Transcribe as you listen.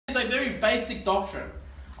very basic doctrine.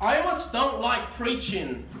 I almost don't like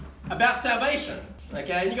preaching about salvation.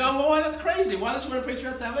 Okay, and you go, well, why, that's crazy. Why don't you want to preach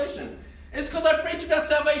about salvation? It's because I preach about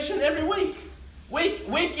salvation every week.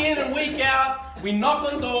 Week in and week out, we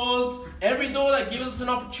knock on doors. Every door that gives us an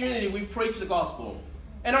opportunity, we preach the gospel.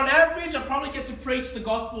 And on average, I probably get to preach the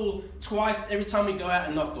gospel twice every time we go out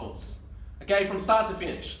and knock doors. Okay, from start to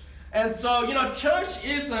finish. And so, church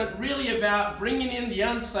isn't really about bringing in the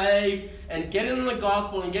unsaved and getting them the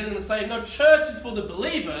gospel and getting them saved. No, church is for the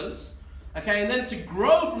believers, okay, and then to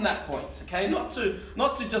grow from that point, okay, not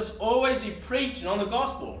to just always be preaching on the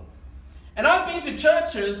gospel. And I've been to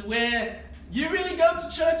churches where you really go to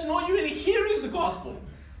church and all you really hear is the gospel.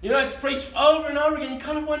 It's preached over and over again. You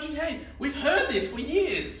kind of wondering, hey, we've heard this for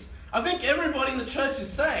years. I think everybody in the church is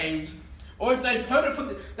saved. Or if they've heard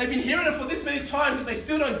it, they've been hearing it for this many times, but they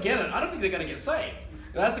still don't get it, I don't think they're going to get saved.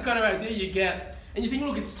 That's the kind of idea you get. And you think,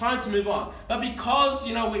 look, it's time to move on. But because,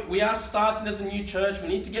 we are starting as a new church, we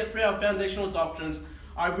need to get through our foundational doctrines,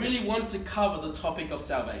 I really want to cover the topic of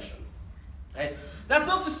salvation. Okay? That's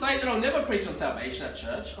not to say that I'll never preach on salvation at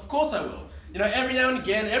church. Of course I will. Every now and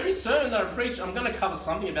again, every sermon that I preach, I'm going to cover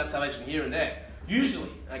something about salvation here and there. Usually,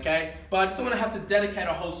 okay? But I just don't want to have to dedicate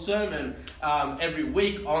a whole sermon every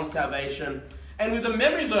week on salvation. And with the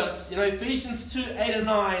memory verse, Ephesians 2, 8 and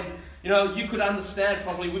 9, you could understand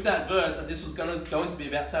probably with that verse that this was going to be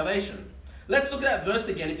about salvation. Let's look at that verse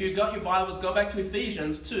again. If you've got your Bibles, go back to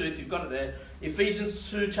Ephesians 2, if you've got it there. Ephesians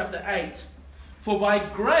 2, chapter 8. For by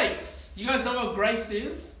grace, you guys know what grace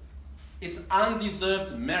is? It's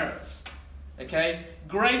undeserved merit. Okay?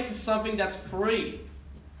 Grace is something that's free.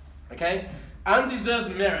 Okay?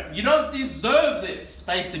 Undeserved merit. You don't deserve this,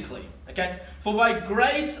 basically. Okay? For by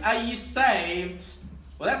grace are ye saved.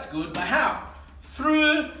 Well, that's good, but how?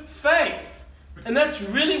 Through faith. And that's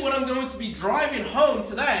really what I'm going to be driving home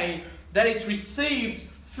today, that it's received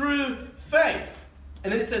through faith.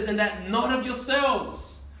 And then it says, and that not of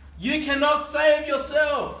yourselves. You cannot save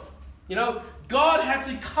yourself. God had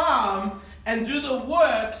to come and do the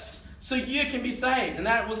works so you can be saved. And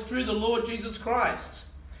that was through the Lord Jesus Christ.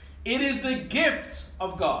 It is the gift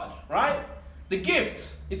of God, right? The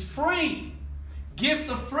gift. It's free. Gifts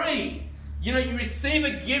are free. You receive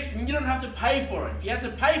a gift and you don't have to pay for it. If you have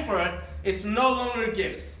to pay for it, it's no longer a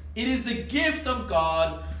gift. It is the gift of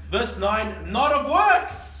God. Verse 9, not of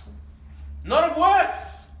works. Not of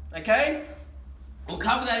works. Okay? We'll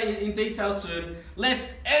cover that in detail soon.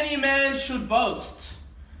 Lest any man should boast.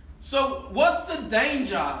 So what's the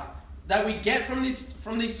danger that we get from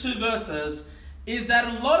these two verses is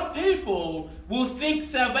that a lot of people will think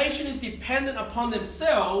salvation is dependent upon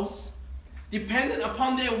themselves, dependent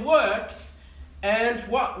upon their works, and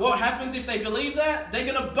what happens if they believe that? They're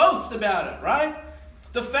going to boast about it, right?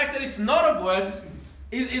 The fact that it's not of works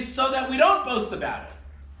is so that we don't boast about it.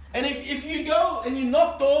 And if you go and you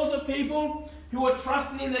knock doors of people who are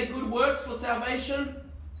trusting in their good works for salvation,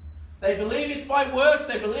 they believe it's by works,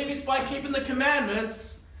 they believe it's by keeping the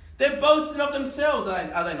commandments, they're boasting of themselves,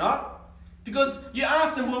 are they not? Because you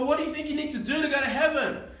ask them, well, what do you think you need to do to go to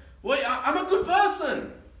heaven? Well, I'm a good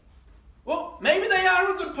person. Well, maybe they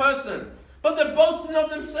are a good person, but they're boasting of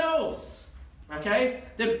themselves. Okay?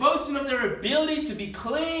 They're boasting of their ability to be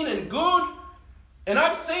clean and good. And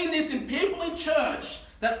I've seen this in people in church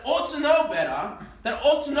that ought to know better, that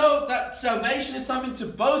ought to know that salvation is something to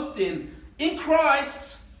boast in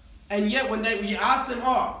Christ. And yet when we ask them,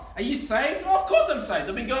 oh, are you saved? Oh, of course I'm saved.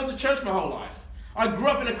 I've been going to church my whole life. I grew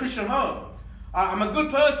up in a Christian home. I'm a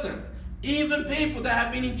good person. Even people that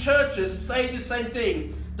have been in churches say the same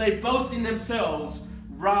thing. They boast in themselves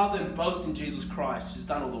rather than boast in Jesus Christ, who's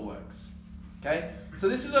done all the works. Okay? So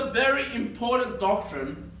this is a very important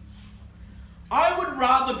doctrine. I would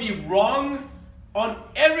rather be wrong on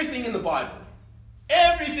everything in the Bible.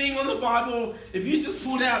 Everything on the Bible. If you just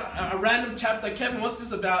pulled out a random chapter, Kevin, what's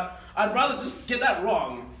this about? I'd rather just get that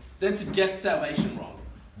wrong than to get salvation wrong.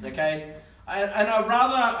 Okay? And I'd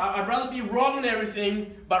rather be wrong on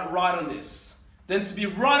everything, but right on this, than to be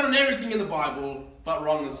right on everything in the Bible, but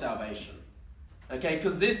wrong on salvation. Okay?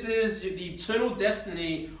 Because this is the eternal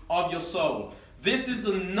destiny of your soul. This is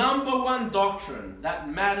the number one doctrine that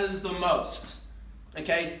matters the most.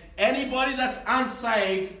 Okay? Anybody that's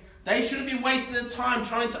unsaved, they shouldn't be wasting their time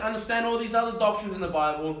trying to understand all these other doctrines in the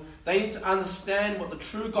Bible. They need to understand what the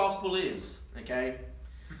true gospel is. Okay?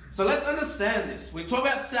 So let's understand this. We talk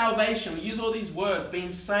about salvation. We use all these words,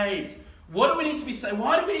 being saved. What do we need to be saved?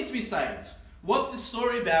 Why do we need to be saved? What's this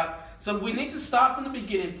story about? So we need to start from the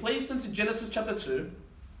beginning. Please turn to Genesis chapter 2.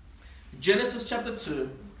 Genesis chapter 2.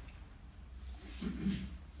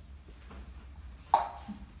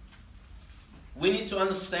 We need to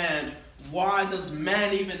understand why does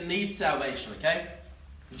man even need salvation, okay?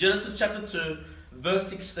 Genesis chapter 2, verse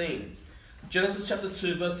 16. Genesis chapter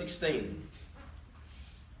 2, verse 16.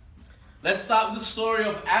 Let's start with the story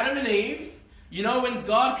of Adam and Eve. You know, when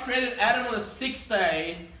God created Adam on the sixth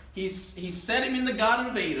day, he set him in the Garden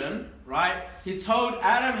of Eden, right? He told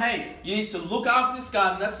Adam, hey, you need to look after this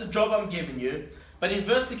garden. That's the job I'm giving you. But in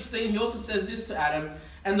verse 16, he also says this to Adam.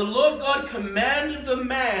 And the Lord God commanded the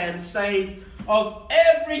man, saying, of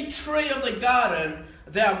every tree of the garden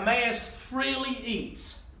thou mayest freely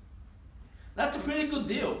eat. That's a pretty good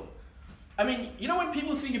deal. I mean, you know when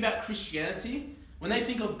people think about Christianity, when they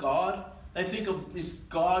think of God, they think of this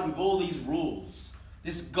God with all these rules.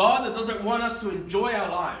 This God that doesn't want us to enjoy our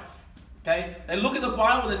life. Okay? They look at the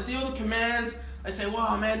Bible, they see all the commands, they say,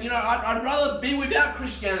 wow, man, you know, I'd rather be without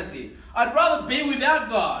Christianity. I'd rather be without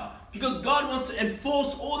God, because God wants to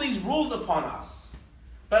enforce all these rules upon us.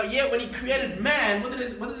 But yet when he created man, what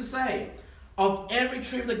does it say? Of every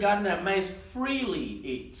tree of the garden thou mayest freely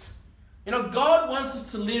eat. You know, God wants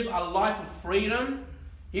us to live a life of freedom.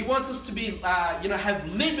 He wants us to be, have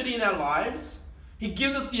liberty in our lives. He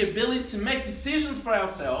gives us the ability to make decisions for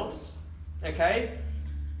ourselves. Okay?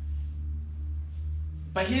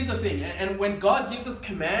 But here's the thing. And when God gives us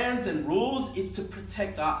commands and rules, it's to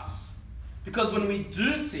protect us. Because when we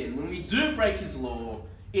do sin, when we do break his law,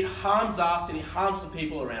 it harms us and it harms the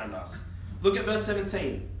people around us. Look at verse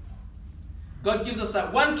 17. God gives us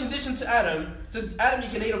that one condition to Adam. It says, Adam, you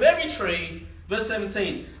can eat of every tree. Verse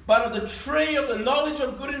 17. But of the tree of the knowledge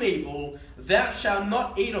of good and evil, thou shalt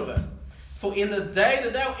not eat of it. For in the day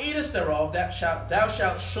that thou eatest thereof, thou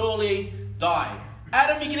shalt surely die.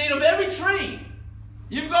 Adam, you can eat of every tree.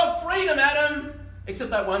 You've got freedom, Adam.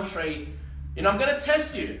 Except that one tree. You know, I'm going to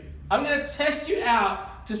test you. I'm going to test you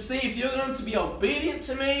out to see if you're going to be obedient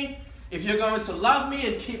to me, if you're going to love me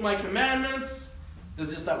and keep my commandments.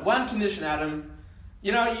 There's just that one condition, Adam.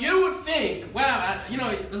 You know, you would think, wow,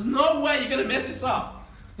 there's no way you're going to mess this up.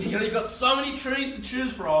 You know, you've got so many trees to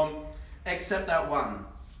choose from, except that one.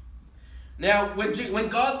 Now, when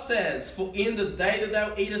God says, for in the day that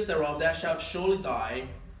thou eatest thereof, thou shalt surely die,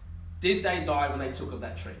 did they die when they took of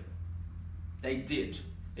that tree? They did.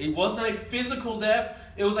 It wasn't a physical death,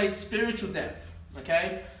 it was a spiritual death.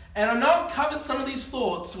 Okay? And I know I've covered some of these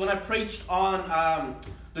thoughts when I preached on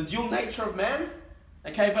the dual nature of man.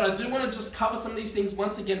 Okay, but I do want to just cover some of these things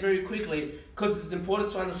once again very quickly, because it's important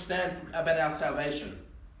to understand about our salvation.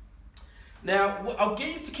 Now, I'll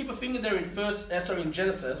get you to keep a finger there in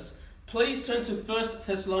Genesis. Please turn to 1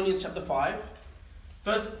 Thessalonians chapter 5.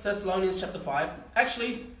 1 Thessalonians chapter 5.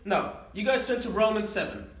 Actually, no. You guys turn to Romans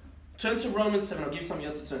 7. Turn to Romans 7. I'll give you something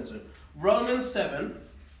else to turn to. Romans 7.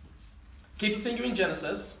 Keep a finger in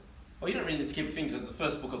Genesis. Well, you don't really need to keep a finger because it's the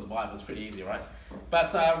first book of the Bible. It's pretty easy, right?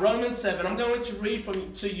 But Romans 7. I'm going to read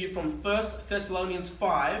to you from 1 Thessalonians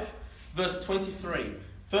 5, verse 23.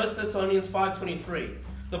 1 Thessalonians 5:23.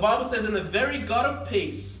 The Bible says, and the very God of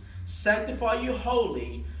peace sanctify you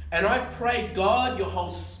wholly, and I pray God your whole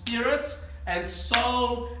spirit and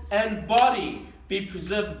soul and body be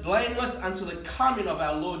preserved blameless unto the coming of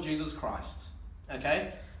our Lord Jesus Christ.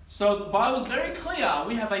 Okay? So the Bible is very clear.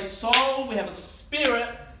 We have a soul, we have a spirit,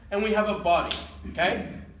 and we have a body.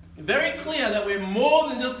 Okay? Very clear that we're more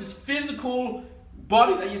than just this physical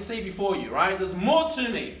body that you see before you, right? There's more to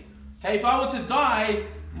me. Okay? If I were to die,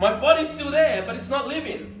 my body's still there, but it's not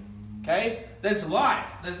living. Okay? There's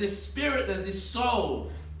life. There's this spirit, there's this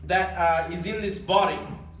soul that is in this body.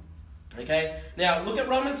 Okay? Now, look at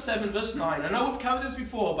Romans 7, verse 9. I know we've covered this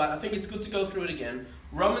before, but I think it's good to go through it again.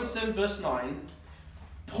 Romans 7, verse 9.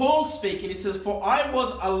 Paul speaking, he says, for I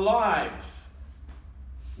was alive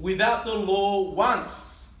without the law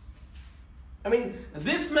once. I mean,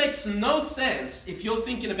 this makes no sense if you're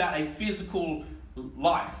thinking about a physical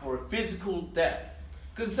life or a physical death.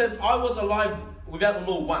 Because it says, I was alive without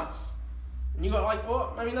the law once. And you go like,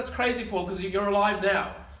 well, I mean, that's crazy, Paul, because you're alive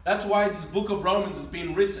now. That's why this book of Romans is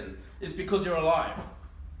being written. It's because you're alive.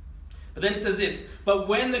 But then it says this, but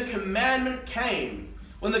when the commandment came,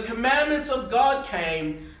 when the commandments of God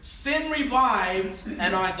came, sin revived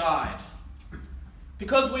and I died.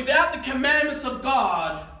 Because without the commandments of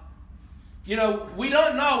God, you know, we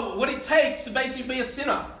don't know what it takes to basically be a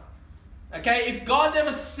sinner. Okay, if God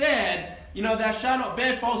never said, you know, thou shalt not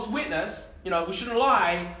bear false witness, you know, we shouldn't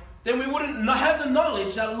lie, then we wouldn't have the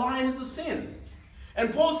knowledge that lying is a sin.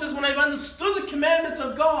 And Paul says, when I've understood the commandments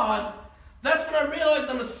of God, that's when I realized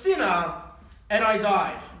I'm a sinner and I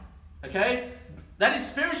died. Okay? That is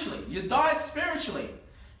spiritually. You died spiritually.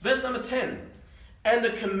 Verse number 10. And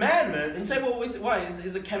the commandment, and you say, well, why?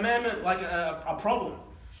 Is the commandment like a problem?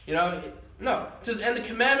 You know, no. It says, and the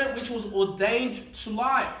commandment which was ordained to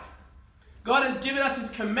life. God has given us his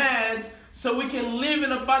commands so we can live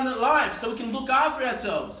an abundant life, so we can look after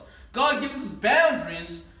ourselves. God gives us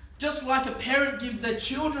boundaries just like a parent gives their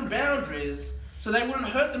children boundaries so they wouldn't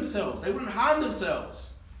hurt themselves, they wouldn't harm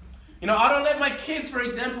themselves. I don't let my kids, for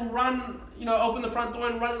example, run, open the front door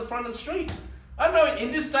and run to the front of the street. I don't know,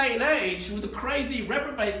 in this day and age, with the crazy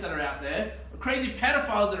reprobates that are out there, the crazy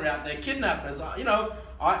pedophiles that are out there, kidnappers, we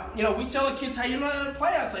tell the kids, hey, you're not allowed to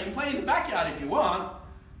play outside. You can play in the backyard if you want.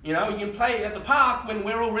 You can play at the park when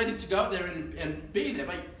we're all ready to go there and be there.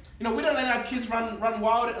 But, we don't let our kids run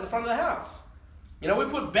wild at the front of the house. We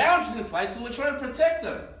put boundaries in place because we're trying to protect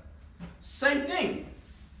them. Same thing.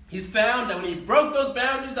 He's found that when he broke those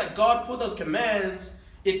boundaries that God put, those commands,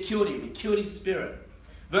 it killed him. It killed his spirit.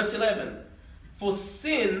 Verse 11. For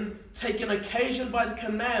sin, taken occasion by the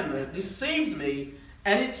commandment, deceived me,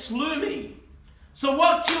 and it slew me. So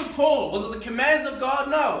what killed Paul? Was it the commands of God?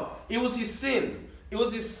 No. It was his sin. It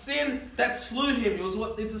was his sin that slew him.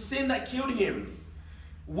 It's the sin that killed him.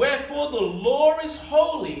 Wherefore the law is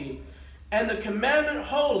holy, and the commandment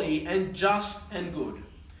holy and just and good.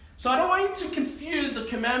 So I don't want you to confuse the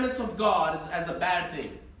commandments of God as a bad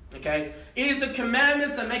thing. Okay? It is the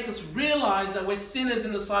commandments that make us realize that we're sinners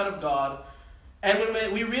in the sight of God. And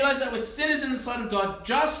when we realize that we're sinners in the sight of God,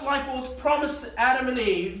 just like what was promised to Adam and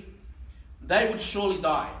Eve, they would surely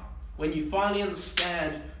die when you finally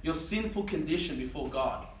understand your sinful condition before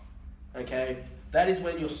God. Okay? That is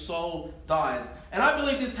when your soul dies. And I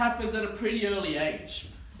believe this happens at a pretty early age.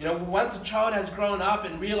 Once a child has grown up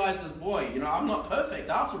and realizes, boy, I'm not perfect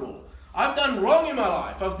after all. I've done wrong in my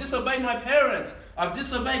life. I've disobeyed my parents. I've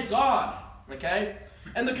disobeyed God. Okay?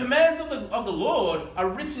 And the commands of the Lord are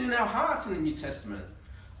written in our hearts in the New Testament.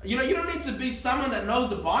 You don't need to be someone that knows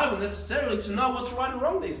the Bible necessarily to know what's right and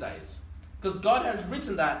wrong these days. Because God has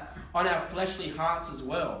written that on our fleshly hearts as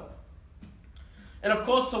well. And of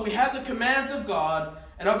course, so we have the commands of God.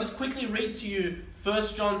 And I'll just quickly read to you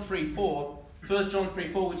 1 John 3:4. 1 John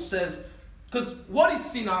 3:4, which says, because what is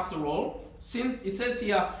sin after all? Sin, it says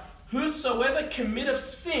here, whosoever committeth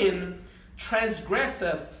sin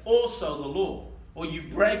transgresseth also the law. Or you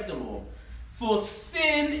break the law. For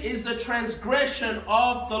sin is the transgression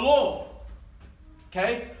of the law.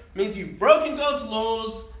 Okay? Means you've broken God's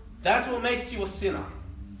laws. That's what makes you a sinner.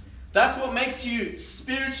 That's what makes you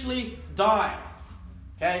spiritually die.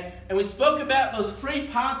 Okay? And we spoke about those three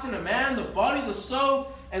parts in a man, the body, the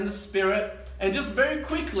soul, and the spirit. And just very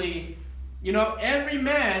quickly, every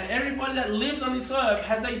man, everybody that lives on this earth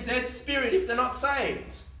has a dead spirit if they're not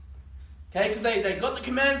saved. Okay? Because they got the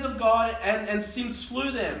commands of God and sin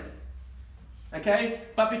slew them. Okay?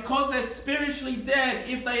 But because they're spiritually dead,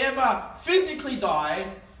 if they ever physically die,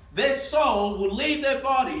 their soul will leave their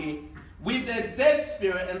body with their dead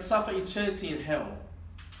spirit and suffer eternity in hell.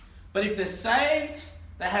 But if they're saved,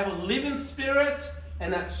 they have a living spirit,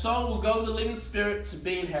 and that soul will go with the living spirit to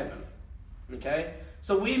be in heaven. Okay?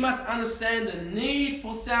 So we must understand the need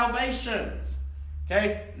for salvation.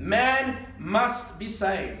 Okay? Man must be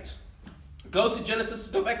saved. Go back to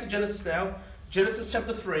Genesis now. Genesis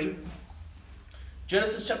chapter 3.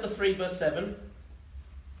 Genesis chapter 3 verse 7.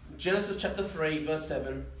 Genesis chapter 3 verse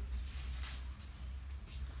 7.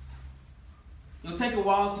 It'll take a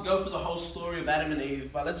while to go through the whole story of Adam and Eve,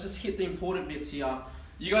 but let's just hit the important bits here.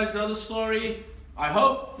 You guys know the story, I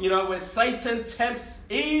hope, where Satan tempts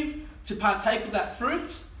Eve to partake of that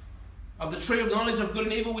fruit, of the tree of knowledge of good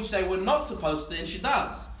and evil, which they were not supposed to, and she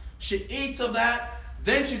does. She eats of that,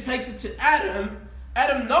 then she takes it to Adam.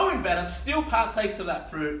 Adam, knowing better, still partakes of that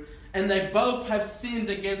fruit, and they both have sinned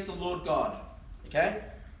against the Lord God. Okay?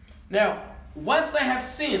 Now, once they have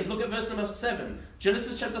sinned, look at verse number 7.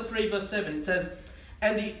 Genesis chapter 3 verse 7. It says,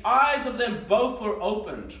 and the eyes of them both were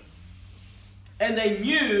opened, and they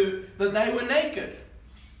knew that they were naked.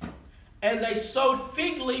 And they sewed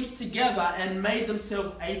fig leaves together and made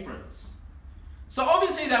themselves aprons. So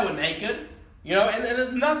obviously they were naked, and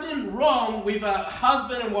there's nothing wrong with a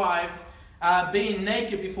husband and wife being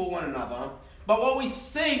naked before one another. But what we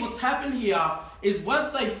see, what's happened here, is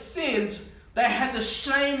once they've sinned, they had the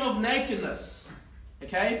shame of nakedness.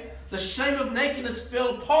 Okay? The shame of nakedness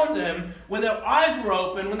fell upon them when their eyes were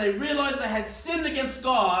open, when they realized they had sinned against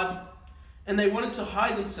God, and they wanted to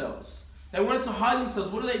hide themselves. They wanted to hide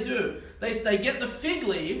themselves. What do? They get the fig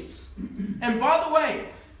leaves. And by the way,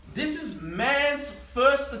 this is man's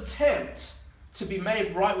first attempt to be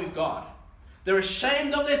made right with God. They're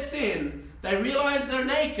ashamed of their sin. They realize they're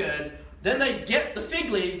naked. Then they get the fig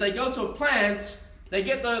leaves. They go to a plant. They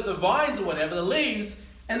get the vines or whatever, the leaves,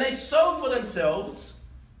 and they sew for themselves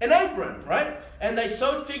an apron, right? And they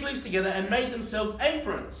sewed fig leaves together and made themselves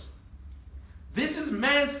aprons. This is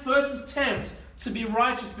man's first attempt to be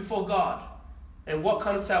righteous before God. And what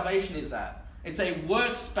kind of salvation is that? It's a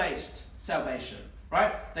works-based salvation,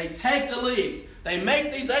 right? They take the leaves, they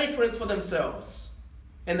make these aprons for themselves,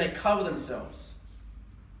 and they cover themselves.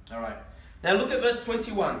 All right. Now look at verse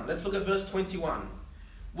 21. Let's look at verse 21.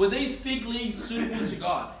 Were these fig leaves suitable to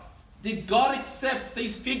God? Did God accept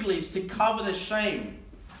these fig leaves to cover their shame?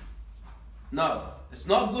 No. It's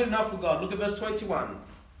not good enough for God. Look at verse 21.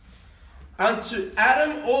 Unto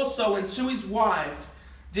Adam also and to his wife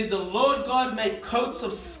did the Lord God make coats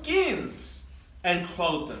of skins and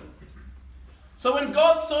clothe them. So when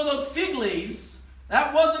God saw those fig leaves,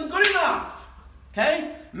 that wasn't good enough.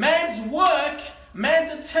 Okay? Man's work, man's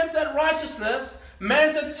attempt at righteousness,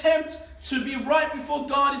 man's attempt to be right before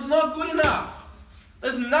God is not good enough.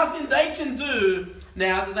 There's nothing they can do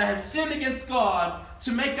now that they have sinned against God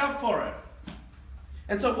to make up for it.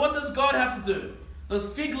 And so what does God have to do? Those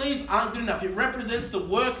fig leaves aren't good enough. It represents the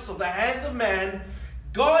works of the hands of man.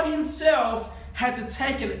 God himself had to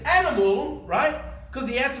take an animal, right? Because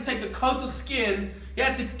he had to take the coats of skin. He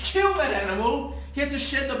had to kill that animal. He had to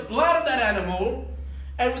shed the blood of that animal.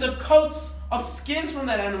 And with the coats of skins from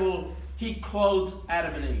that animal, he clothed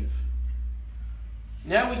Adam and Eve.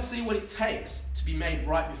 Now we see what it takes to be made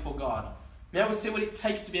right before God. Now we see what it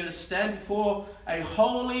takes to be able to stand before a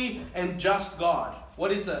holy and just God.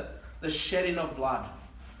 What is it? The shedding of blood.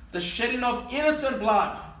 The shedding of innocent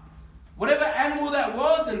blood. Whatever animal that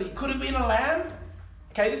was, and it could have been a lamb.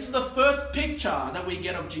 Okay, this is the first picture that we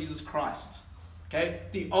get of Jesus Christ. Okay,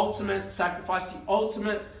 the ultimate sacrifice, the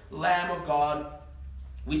ultimate Lamb of God.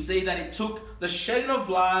 We see that it took the shedding of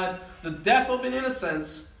blood, the death of an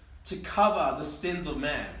innocent, to cover the sins of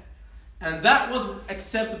man. And that was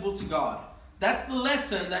acceptable to God. That's the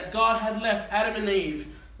lesson that God had left Adam and Eve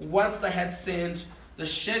once they had sinned. The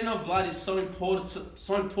shedding of blood is so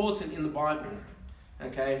important in the Bible.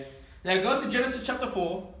 Okay? Now go to Genesis chapter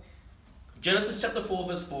 4. Genesis chapter 4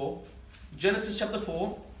 verse 4. Genesis chapter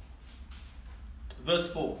 4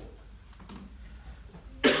 verse 4.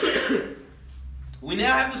 We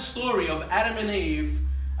now have the story of Adam and Eve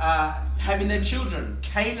having their children,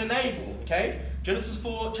 Cain and Abel. Okay? Genesis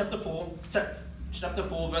 4, chapter 4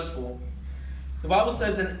 verse 4. The Bible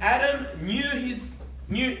says, and Adam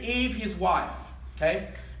knew Eve his wife. Okay?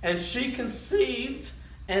 And she conceived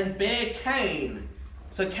and bare Cain.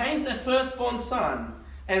 So Cain's their firstborn son.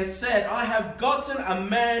 And said, I have gotten a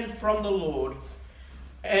man from the Lord.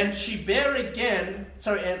 And she bare again,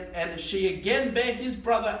 and she again bare his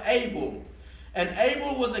brother Abel. And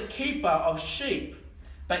Abel was a keeper of sheep,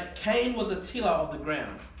 but Cain was a tiller of the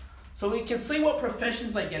ground. So we can see what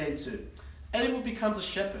professions they get into. Abel becomes a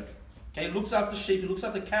shepherd. Okay, he looks after sheep, he looks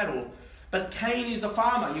after cattle. But Cain is a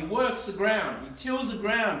farmer. He works the ground. He tills the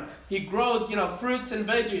ground. He grows, fruits and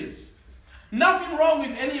veggies. Nothing wrong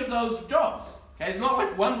with any of those jobs. Okay, it's not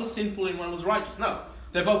like one was sinful and one was righteous. No,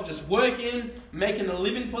 they're both just working, making a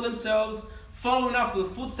living for themselves, following after the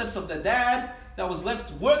footsteps of their dad that was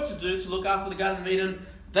left work to do to look after the Garden of Eden.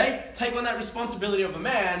 They take on that responsibility of a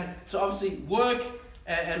man to obviously work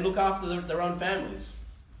and look after their own families.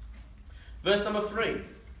 Verse number 3.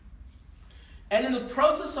 And in the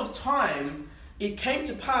process of time, it came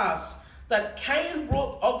to pass that Cain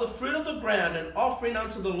brought of the fruit of the ground an offering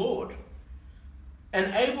unto the Lord.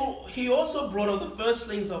 And Abel, he also brought of the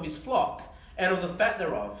firstlings of his flock, and of the fat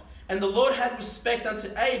thereof. And the Lord had respect unto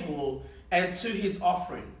Abel, and to his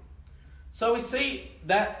offering. So we see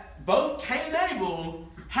that both Cain and Abel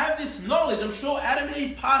have this knowledge. I'm sure Adam and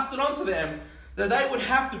Eve passed it on to them, that they would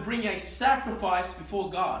have to bring a sacrifice before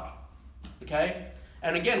God. Okay?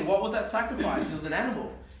 And again, what was that sacrifice? It was an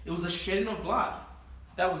animal. It was the shedding of blood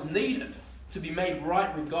that was needed to be made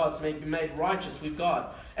right with God, to be made righteous with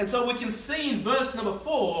God. And so we can see in verse number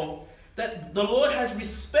 4 that the Lord has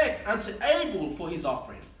respect unto Abel for his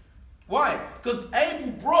offering. Why? Because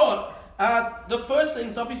Abel brought the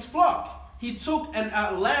firstlings of his flock. He took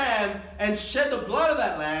a lamb and shed the blood of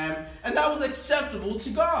that lamb, and that was acceptable to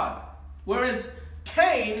God. Whereas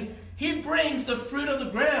Cain, he brings the fruit of the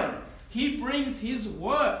ground. He brings his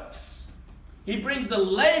works. He brings the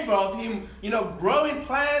labor of him, growing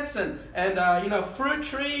plants and fruit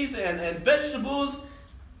trees and vegetables.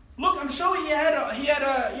 Look, I'm sure he had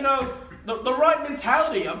the right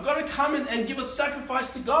mentality. I've got to come and give a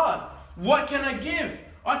sacrifice to God. What can I give?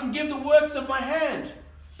 I can give the works of my hand.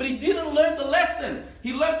 But he didn't learn the lesson.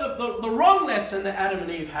 He learned the wrong lesson that Adam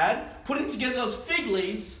and Eve had, putting together those fig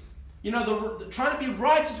leaves. Trying to be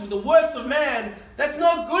righteous with the works of man. That's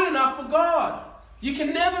not good enough for God. You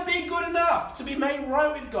can never be good enough to be made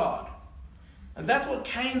right with God. And that's what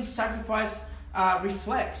Cain's sacrifice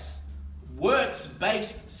reflects.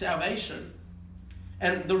 Works-based salvation.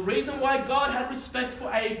 And the reason why God had respect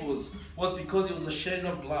for Abel's was because it was the shedding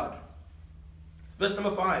of blood. Verse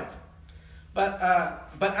number 5.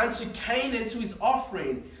 But unto Cain and to his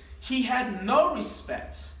offering, he had no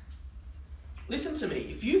respect. Listen to me.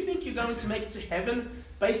 If you think you're going to make it to heaven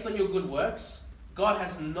based on your good works, God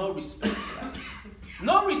has no respect for that.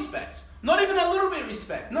 No respect. Not even a little bit of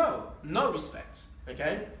respect. No respect.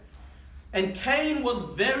 Okay? And Cain was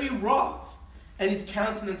very wroth, and his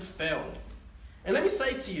countenance fell. And let me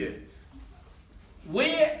say to you,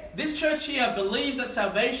 this church here believes that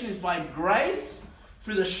salvation is by grace,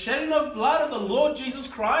 through the shedding of blood of the Lord Jesus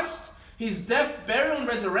Christ, his death, burial, and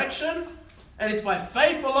resurrection, and it's by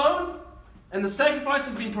faith alone, and the sacrifice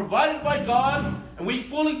has been provided by God, and we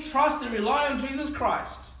fully trust and rely on Jesus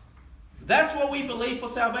Christ. That's what we believe for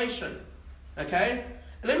salvation. Okay?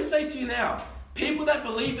 And let me say to you now, people that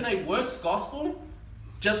believe in a works gospel,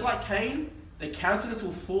 just like Cain, their countenance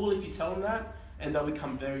will fall if you tell them that, and they'll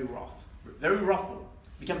become very wrathful,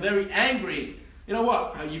 become very angry. You know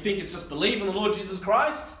what? You think it's just believe in the Lord Jesus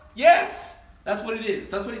Christ? Yes! That's what it is.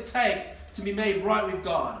 That's what it takes to be made right with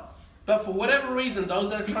God. But for whatever reason, those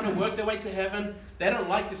that are trying to work their way to heaven, they don't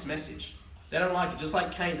like this message. They don't like it. Just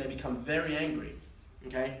like Cain, they become very angry.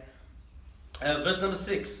 Okay? Verse number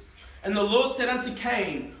 6. And the Lord said unto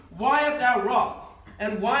Cain, Why art thou wroth?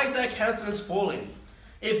 And why is thy countenance falling?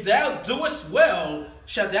 If thou doest well,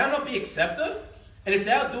 shalt thou not be accepted? And if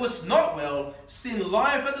thou doest not well, sin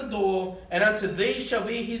lieth at the door, and unto thee shall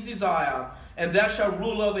be his desire, and thou shalt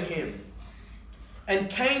rule over him. And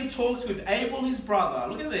Cain talked with Abel his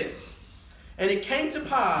brother. Look at this. And it came to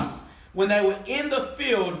pass, when they were in the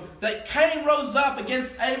field, that Cain rose up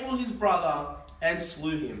against Abel his brother, and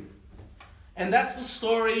slew him. And that's the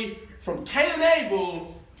story from Cain and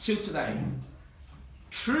Abel till today.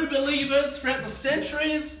 True believers throughout the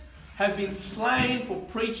centuries have been slain for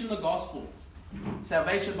preaching the gospel.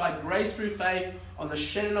 Salvation by grace through faith on the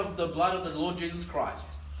shedding of the blood of the Lord Jesus Christ.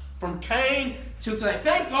 From Cain till today.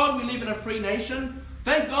 Thank God we live in a free nation.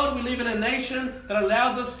 Thank God we live in a nation that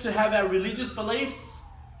allows us to have our religious beliefs,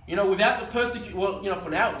 without the persecution, for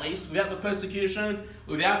now at least, without the persecution,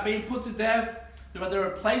 without being put to death. But there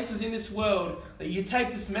are places in this world that you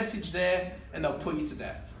take this message there and they'll put you to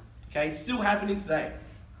death. Okay, it's still happening today.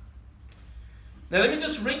 Now let me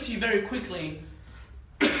just read to you very quickly.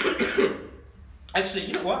 Actually,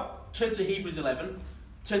 you know what? Turn to Hebrews 11.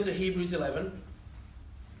 Turn to Hebrews 11.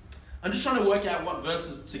 I'm just trying to work out what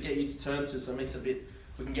verses to get you to turn to, so it makes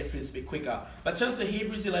we can get through this a bit quicker. But turn to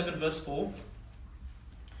Hebrews 11 verse 4.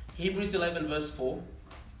 Hebrews 11 verse 4.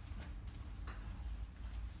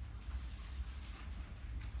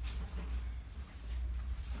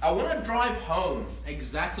 I want to drive home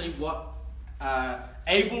exactly what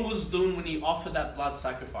Abel was doing when he offered that blood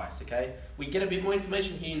sacrifice, okay? We get a bit more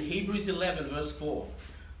information here in Hebrews 11 verse 4.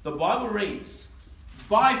 The Bible reads,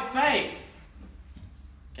 by faith,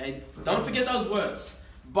 okay, don't forget those words.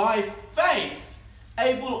 By faith,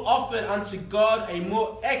 Abel offered unto God a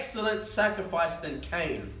more excellent sacrifice than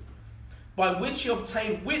Cain, by which he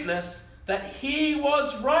obtained witness that he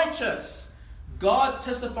was righteous, God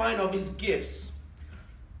testifying of his gifts.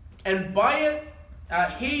 And by it,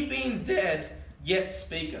 he being dead, yet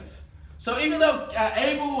speaketh. So even though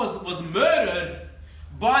Abel was murdered,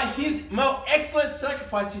 by his more excellent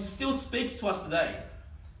sacrifice, he still speaks to us today.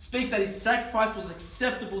 Speaks that his sacrifice was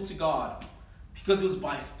acceptable to God, because it was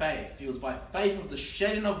by faith. It was by faith of the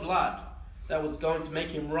shedding of blood that was going to make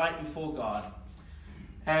him right before God.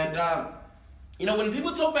 And, when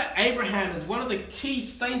people talk about Abraham as one of the key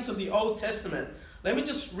saints of the Old Testament, let me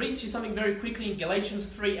just read to you something very quickly in Galatians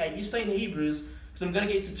 3:8. You say in Hebrews, because I'm going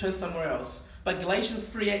to get you to turn somewhere else. But Galatians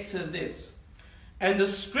 3:8 says this, and the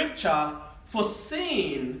scripture,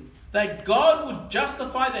 foreseeing that God would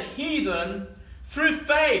justify the heathen through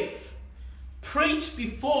faith, preached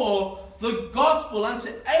before the gospel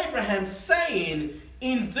unto Abraham, saying,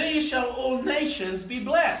 in thee shall all nations be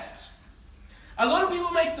blessed. A lot of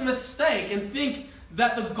people make the mistake and think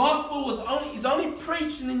that the gospel is only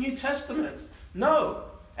preached in the New Testament. No.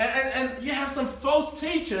 And you have some false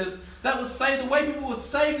teachers that will say the way people were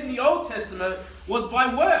saved in the Old Testament was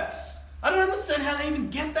by works. I don't understand how they even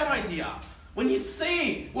get that idea. When you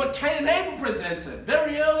see what Cain and Abel presented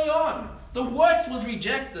very early on, the works was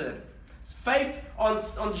rejected. Faith on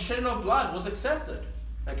the shedding of blood was accepted.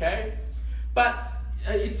 Okay? But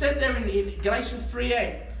it said there in Galatians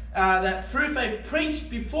 3:8 that through faith preached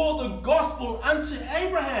before the gospel unto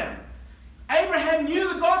Abraham. Abraham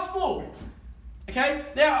knew the gospel. Okay?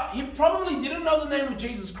 Now, he probably didn't know the name of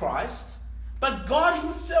Jesus Christ, but God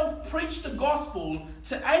himself preached the gospel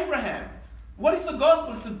to Abraham. What is the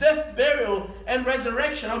gospel? It's the death, burial, and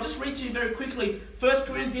resurrection. I'll just read to you very quickly 1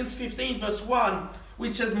 Corinthians 15 verse 1,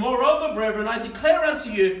 which says, "Moreover, brethren, I declare unto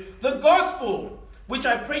you the gospel which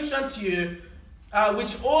I preached unto you,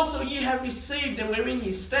 which also ye have received, and wherein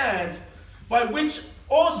ye stand, by which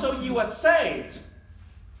also you are saved.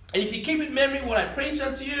 And if you keep in memory what I preached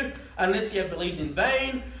unto you, unless ye have believed in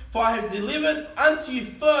vain, for I have delivered unto you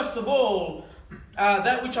first of all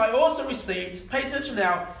that which I also received," pay attention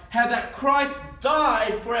now, "how that Christ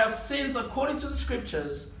died for our sins according to the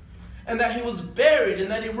Scriptures, and that he was buried,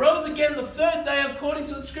 and that he rose again the third day according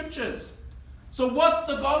to the Scriptures." So what's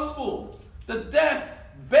the gospel? The death,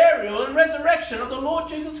 burial, and resurrection of the Lord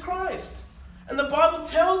Jesus Christ. And the Bible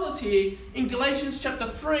tells us here in Galatians chapter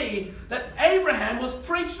 3 that Abraham was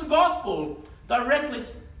preached the gospel directly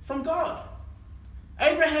from God.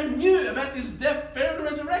 Abraham knew about this death, burial, and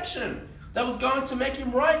resurrection that was going to make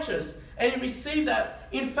him righteous. And he received that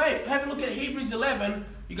in faith. Have a look at Hebrews 11.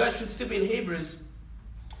 You guys should still be in Hebrews.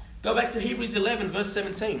 Go back to Hebrews 11 verse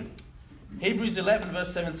 17. Hebrews 11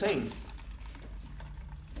 verse 17.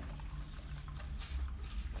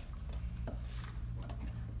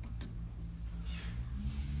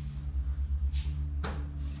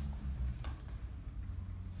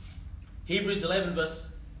 Hebrews 11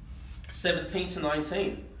 verse 17 to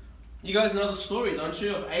 19. You guys know the story, don't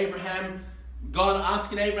you, of Abraham, God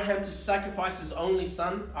asking Abraham to sacrifice his only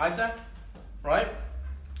son, Isaac, right?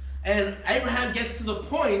 And Abraham gets to the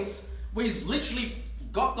point where he's literally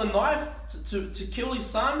got the knife to kill his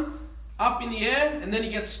son up in the air, and then he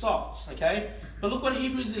gets stopped, okay? But look what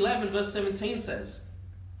Hebrews 11 verse 17 says.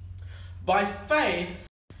 "By faith,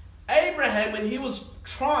 Abraham, when he was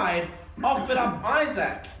tried, offered up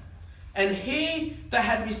Isaac. And he that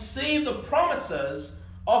had received the promises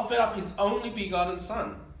offered up his only begotten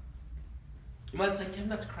son." You might say, "Kevin,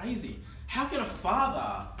 that's crazy. How can a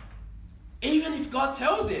father, even if God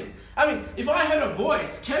tells him?" I mean, if I heard a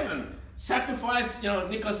voice, "Kevin, sacrifice,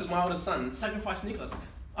 Nicholas is my oldest son, sacrifice Nicholas,"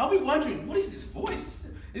 I'll be wondering, what is this voice?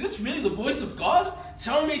 Is this really the voice of God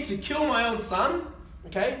telling me to kill my own son?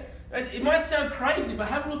 Okay? It might sound crazy, but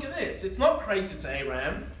have a look at this. It's not crazy to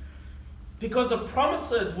Abraham, because the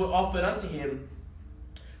promises were offered unto him.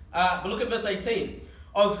 But look at verse 18.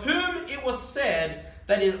 "Of whom it was said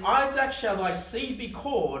that in Isaac shall thy seed be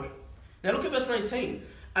called." Now look at verse 19.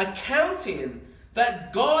 "Accounting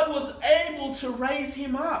that God was able to raise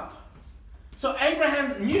him up." So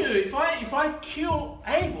Abraham knew, if I kill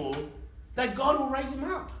Abel, that God will raise him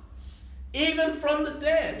up, even from the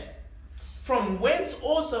dead, from whence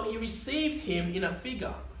also he received him in a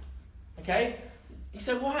figure. Okay? He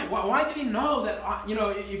said, why? Why did he know that,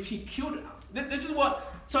 if he killed... This is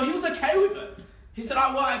what... So he was okay with it. He said,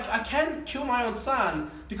 I can kill my own son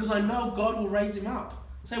because I know God will raise him up.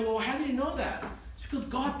 Say, well, how did he know that? It's because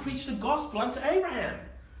God preached the gospel unto Abraham.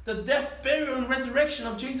 The death, burial, and resurrection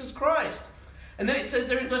of Jesus Christ. And then it says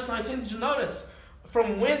there in verse 19, did you notice?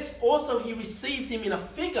 "From whence also he received him in a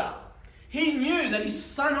figure." He knew that his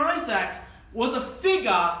son Isaac was a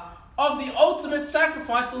figure of the ultimate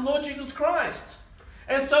sacrifice, the Lord Jesus Christ.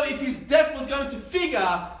 And so if his death was going to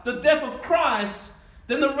figure the death of Christ,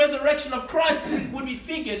 then the resurrection of Christ would be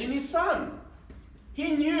figured in his son.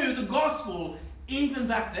 He knew the gospel even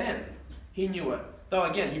back then. He knew it. Though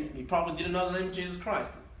again, he probably didn't know the name of Jesus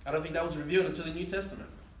Christ. I don't think that was revealed until the New Testament.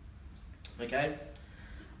 Okay?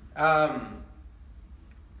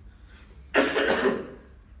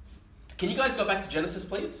 Can you guys go back to Genesis,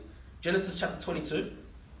 please? Genesis chapter 22.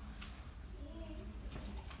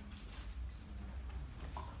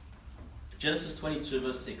 Genesis 22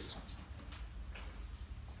 verse 6.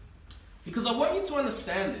 Because I want you to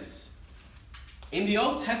understand this. In the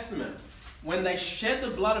Old Testament, when they shed the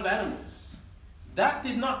blood of animals, that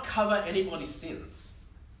did not cover anybody's sins.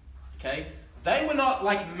 Okay? They were not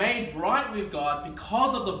made right with God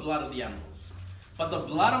because of the blood of the animals. But the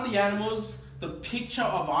blood of the animals, the picture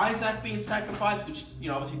of Isaac being sacrificed, which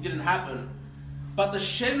obviously didn't happen, but the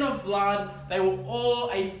shedding of blood, they were all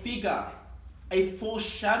a figure, a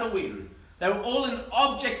foreshadowing. They were all an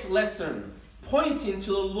object lesson pointing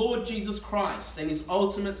to the Lord Jesus Christ and his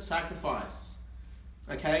ultimate sacrifice.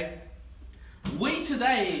 Okay? We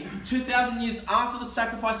today, 2,000 years after the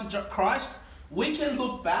sacrifice of Christ, we can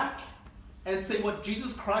look back and see what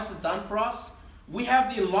Jesus Christ has done for us. We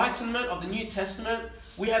have the enlightenment of the New Testament.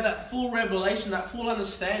 We have that full revelation, that full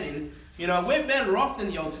understanding. We're better off than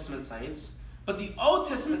the Old Testament saints. But the Old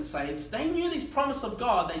Testament saints, they knew this promise of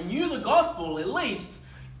God. They knew the gospel, at least,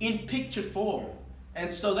 in pictured form.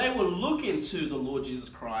 And so they were looking to the Lord Jesus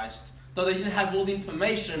Christ. Though they didn't have all the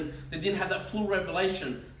information, they didn't have that full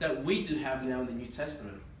revelation that we do have now in the New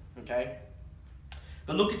Testament. Okay?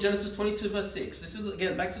 But look at Genesis 22 verse 6. This is,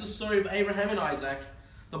 again, back to the story of Abraham and Isaac.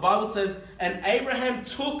 The Bible says, and Abraham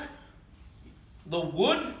took the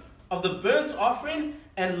wood of the burnt offering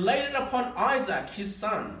and laid it upon Isaac, his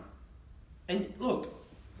son. And look,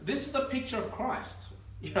 this is the picture of Christ.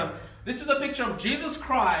 You know, this is a picture of Jesus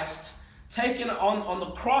Christ taken on the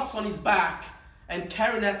cross on his back and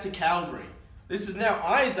carrying that to Calvary. This is now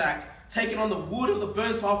Isaac taking on the wood of the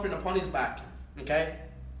burnt offering upon his back. Okay?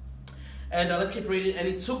 And let's keep reading. And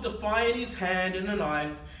he took the fire in his hand and a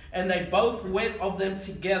knife, and they both went of them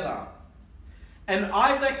together. And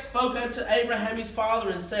Isaac spoke unto Abraham his father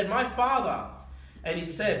and said, My father. And he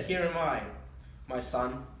said, Here am I, my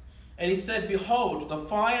son. And he said, Behold, the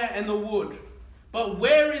fire and the wood. But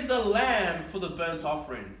where is the lamb for the burnt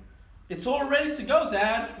offering? It's all ready to go,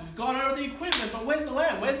 Dad. We've got all the equipment, but where's the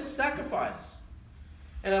lamb? Where's the sacrifice?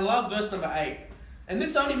 And I love verse number 8. And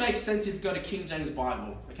this only makes sense if you go to King James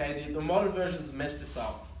Bible. Okay, the modern versions mess this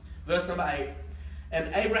up. Verse number 8.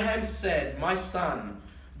 And Abraham said, My son,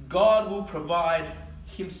 God will provide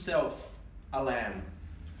himself a lamb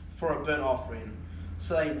for a burnt offering.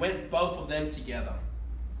 So they went both of them together.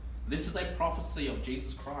 This is a prophecy of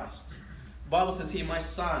Jesus Christ. The Bible says here, my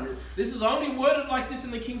son. This is only worded like this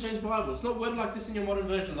in the King James Bible. It's not worded like this in your modern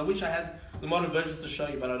versions. I wish I had the modern versions to show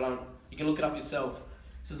you, but I don't. You can look it up yourself.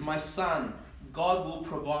 It says, my son, God will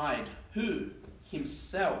provide who?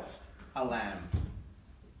 Himself a lamb.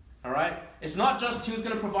 All right? It's not just he was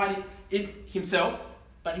going to provide it himself,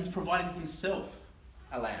 but he's providing himself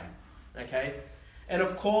a lamb. Okay? And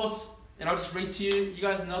of course, and I'll just read to you, you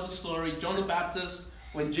guys know the story, John the Baptist,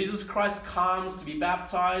 when Jesus Christ comes to be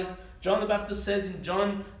baptized, John the Baptist says in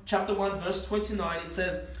John chapter 1 verse 29, it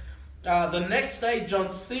says, the next day John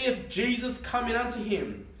seeth Jesus coming unto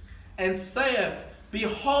him, and saith,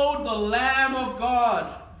 Behold the Lamb of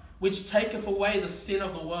God, which taketh away the sin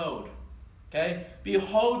of the world. Okay?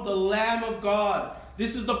 Behold the Lamb of God.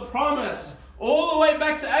 This is the promise all the way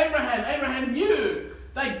back to Abraham. Abraham knew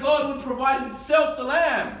that God would provide himself the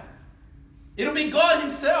Lamb. It'll be God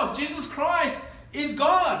himself. Jesus Christ is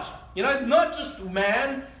God. You know, it's not just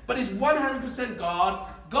man, but he's 100% God.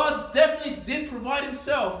 God definitely did provide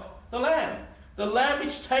himself the Lamb. The Lamb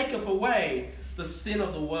which taketh away the sin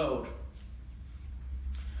of the world.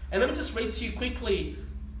 And let me just read to you quickly.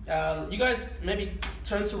 You guys maybe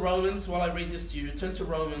turn to Romans while I read this to you. Turn to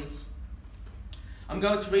Romans. I'm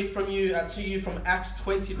going to read to you from Acts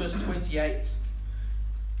 20 verse 28.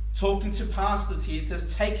 Talking to pastors here, it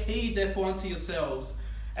says, Take heed therefore unto yourselves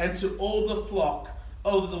and to all the flock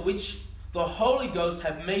over the which the Holy Ghost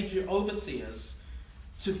hath made you overseers,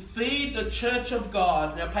 to feed the church of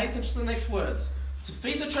God. Now pay attention to the next words. To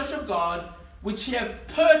feed the church of God, which he hath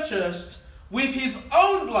purchased with his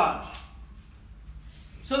own blood.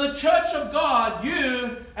 So the church of God,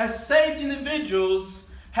 you as saved individuals,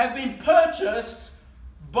 have been purchased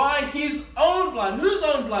by his own blood. Whose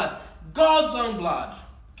own blood? God's own blood.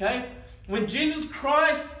 Okay? When Jesus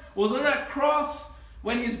Christ was on that cross,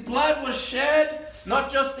 when his blood was shed,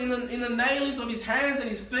 not just in the nailings of his hands and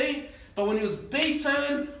his feet, but when he was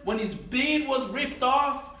beaten, when his beard was ripped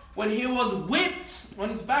off, when he was whipped, when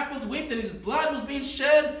his back was whipped and his blood was being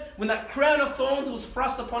shed, when that crown of thorns was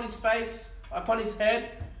thrust upon his face, upon his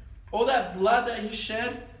head, all that blood that he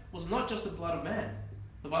shed was not just the blood of man.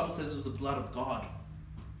 The Bible says it was the blood of God.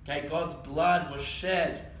 Okay, God's blood was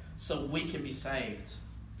shed so we can be saved.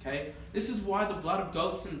 Okay, this is why the blood of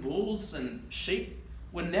goats and bulls and sheep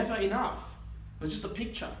were never enough. It was just a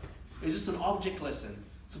picture. It was just an object lesson.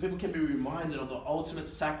 So people can be reminded of the ultimate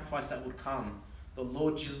sacrifice that would come. The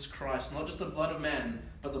Lord Jesus Christ. Not just the blood of man,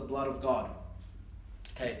 but the blood of God.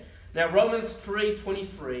 Okay. Now Romans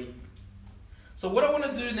 3:23. So what I want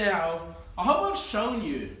to do now, I hope I've shown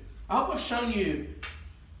you,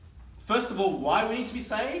 first of all, why we need to be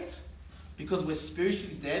saved. Because we're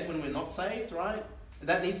spiritually dead when we're not saved, right? And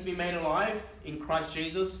that needs to be made alive in Christ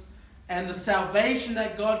Jesus. And the salvation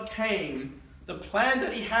that God came, the plan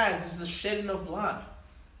that he has is the shedding of blood.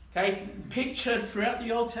 Okay? Pictured throughout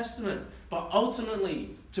the Old Testament, but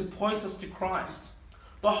ultimately to point us to Christ.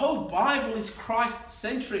 The whole Bible is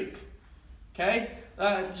Christ-centric. Okay?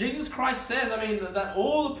 Jesus Christ says, that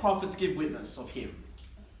all the prophets give witness of him.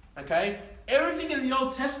 Okay? Everything in the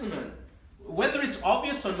Old Testament, whether it's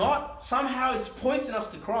obvious or not, somehow it's pointing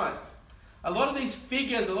us to Christ. A lot of these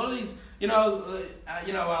figures, a lot of these,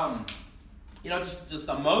 just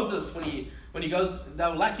Moses when he goes, they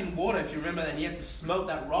were lacking water. If you remember, that he had to smelt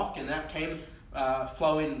that rock, and that came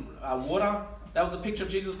flowing water. That was a picture of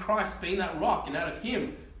Jesus Christ being that rock, and out of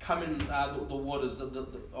him coming the waters of the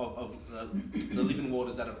living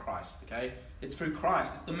waters out of Christ. Okay, it's through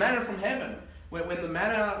Christ, the manna from heaven. when the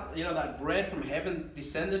manna, that bread from heaven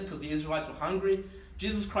descended because the Israelites were hungry,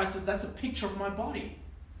 Jesus Christ says, that's a picture of my body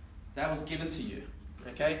that was given to you.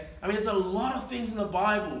 Okay? I mean, there's a lot of things in the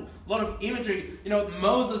Bible, a lot of imagery.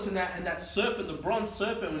 Moses and that serpent, the bronze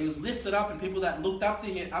serpent, when he was lifted up and people that looked up to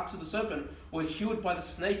him, up to the serpent, were healed by the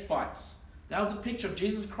snake bites. That was a picture of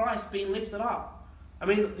Jesus Christ being lifted up. I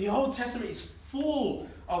mean, the Old Testament is full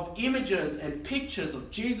of images and pictures of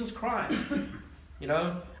Jesus Christ.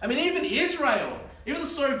 I mean, even Israel, even the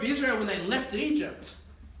story of Israel when they left Egypt,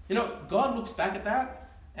 God looks back at that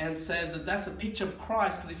and says that that's a picture of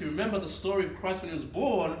Christ, because if you remember the story of Christ when he was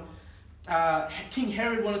born, King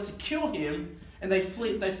Herod wanted to kill him, and they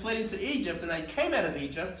fled into Egypt, and they came out of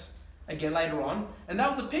Egypt again later on, and that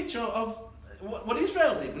was a picture of what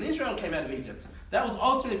Israel did when Israel came out of Egypt. That was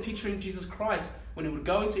ultimately picturing Jesus Christ when he would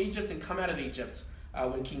go into Egypt and come out of Egypt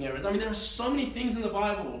when King Herod. I mean, there are so many things in the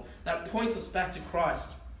Bible that point us back to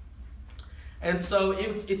Christ. And so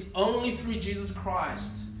it's only through Jesus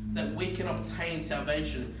Christ that we can obtain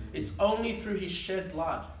salvation. It's only through his shed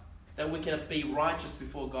blood that we can be righteous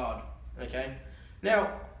before God. Okay?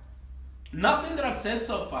 Now, nothing that I've said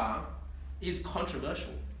so far is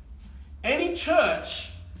controversial. Any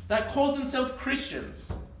church that calls themselves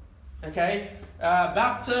Christians, okay,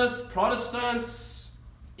 Baptists, Protestants,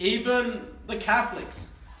 even the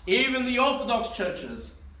Catholics, even the Orthodox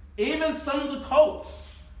churches, even some of the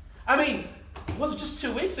cults. I mean, was it just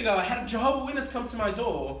 2 weeks ago I had a Jehovah's Witness come to my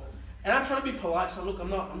door, and I'm trying to be polite, so look, I'm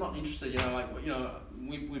not interested,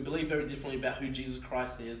 we believe very differently about who Jesus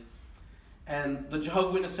Christ is. And the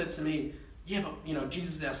Jehovah's Witness said to me, yeah, but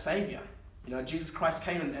Jesus is our Savior. Jesus Christ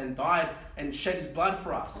came and died and shed his blood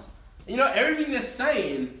for us. Everything they're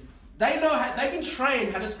saying, they've been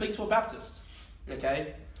trained how to speak to a Baptist.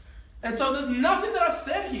 Okay? And so there's nothing that I've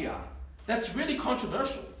said here that's really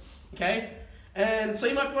controversial. Okay? And so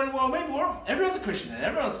you might be wondering, well, maybe everyone's a Christian and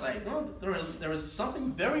everyone's saved. No, there is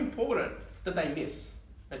something very important that they miss.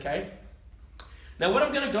 Okay? Now, what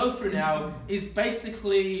I'm going to go through now is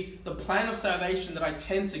basically the plan of salvation that I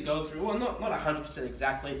tend to go through. Well, not 100%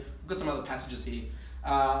 exactly. We've got some other passages here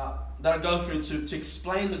that I go through to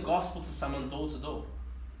explain the gospel to someone door to door.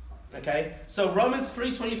 Okay? So Romans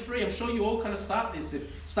 3:23, I'm sure you all kind of start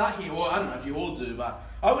here, or I don't know if you all do, but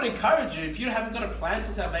I would encourage you, if you haven't got a plan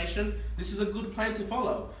for salvation, this is a good plan to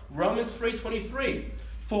follow. Romans 3:23,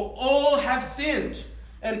 for all have sinned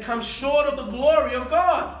and come short of the glory of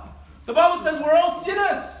God. The Bible says we're all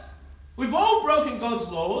sinners. We've all broken God's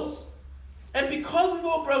laws. And because we've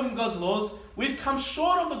all broken God's laws, we've come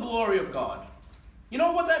short of the glory of God. You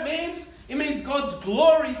know what that means? It means God's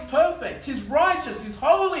glory is perfect. He's righteous. He's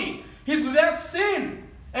holy. He's without sin.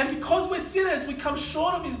 And because we're sinners, we come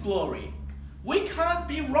short of his glory. We can't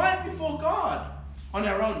be right before God on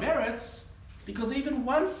our own merits, because even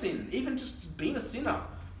one sin, even just being a sinner,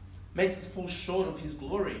 makes us fall short of his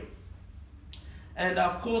glory. And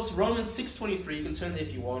of course, Romans 6:23, you can turn there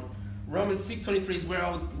if you want. Romans 6:23 is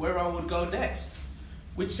where I would go next,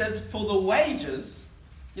 which says, for the wages,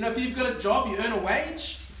 if you've got a job, you earn a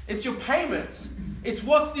wage, it's your payments. It's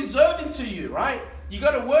what's deserving to you, right? You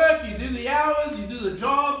go to work, you do the hours, you do the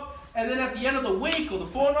job, and then at the end of the week or the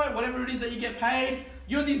fortnight, whatever it is that you get paid,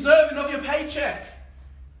 you're deserving of your paycheck.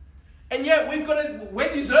 And yet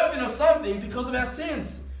we're deserving of something because of our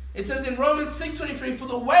sins. It says in Romans 6:23, for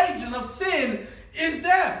the wages of sin is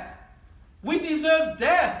death. We deserve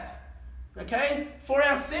death, okay, for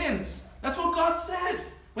our sins. That's what God said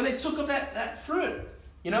when they took of that fruit,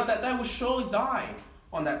 that they will surely die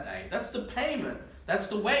on that day. That's the payment. That's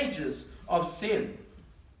the wages of sin.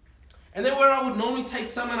 And then where I would normally take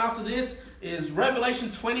someone after this is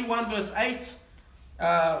Revelation 21 verse 8.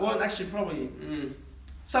 Well, actually probably,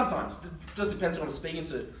 sometimes. It just depends on who I'm speaking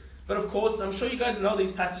to. But of course, I'm sure you guys know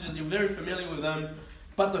these passages. You're very familiar with them.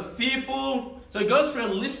 But the fearful, so it goes through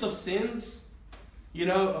a list of sins,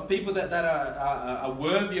 of people that are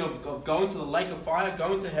worthy of going to the lake of fire,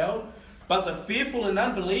 going to hell. But the fearful and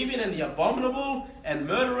unbelieving and the abominable and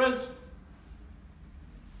murderers.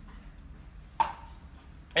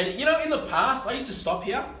 And in the past, I used to stop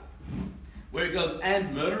here, where it goes,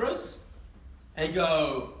 and murderers, and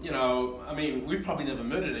go, I mean, we've probably never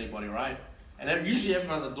murdered anybody, right? And usually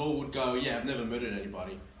everyone at the door would go, yeah, I've never murdered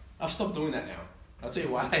anybody. I've stopped doing that now. I'll tell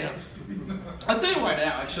you why later. I'll tell you why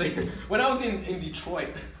now, actually. When I was in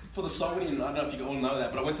Detroit for the soul winning, I don't know if you all know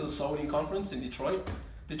that, but I went to the soul winning conference in Detroit.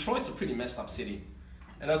 Detroit's a pretty messed up city.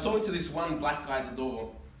 And I was talking to this one black guy at the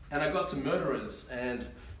door, and I got to murderers, and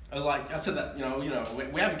I said that,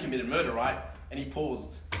 we haven't committed murder, right? And he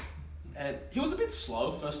paused. And he was a bit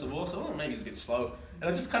slow, first of all, so maybe he's a bit slow. And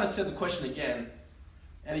I just kind of said the question again.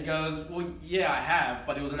 And he goes, well, yeah, I have,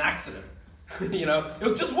 but it was an accident. You know, it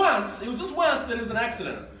was just once. It was just once that it was an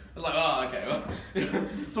accident. I was like, oh, okay. Well,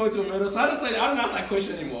 talking to a murderer. So I don't ask that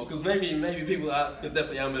question anymore, because maybe people there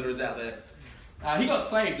definitely are murderers out there. He got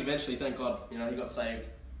saved eventually, thank God. You know, he got saved.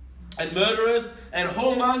 And murderers, and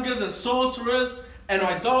whoremongers, and sorcerers, and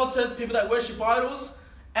idolaters, people that worship idols,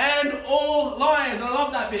 and all liars. And I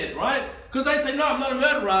love that bit, right? Because they say, no, I'm not a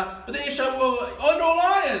murderer. But then you show, well, and all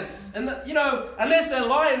liars. And, you know, unless they're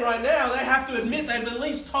lying right now, they have to admit they've at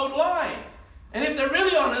least told a lie. And if they're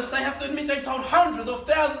really honest, they have to admit they've told hundreds or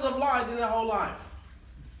thousands of lies in their whole life.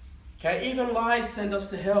 Okay, even lies send us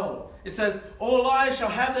to hell. It says, all lies shall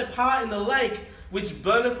have their part in the lake, which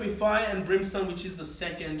burneth with fire and brimstone, which is the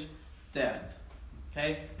second death.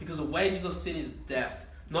 Okay, because the wages of sin is death.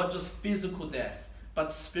 Not just physical death, but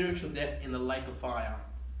spiritual death in the lake of fire.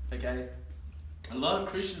 Okay, a lot of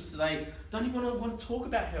Christians today don't even want to talk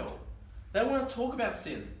about hell. They don't want to talk about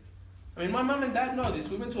sin. I mean, my mum and dad know this.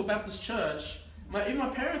 We went to a Baptist church. Even my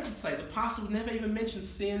parents would say the pastor would never even mention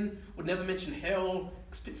sin, would never mention hell.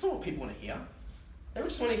 It's not what people want to hear. They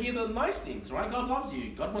just want to hear the nice things, right? God loves you.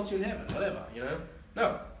 God wants you in heaven, whatever, you know.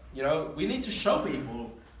 No, you know, we need to show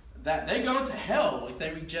people that they're going to hell if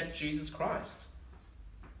they reject Jesus Christ.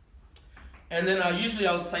 And then usually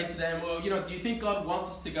I would say to them, well, you know, do you think God wants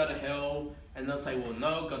us to go to hell? And they'll say, well,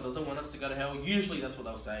 no, God doesn't want us to go to hell. Usually that's what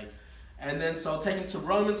they'll say. And then, so I'll take them to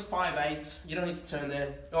Romans 5:8. You don't need to turn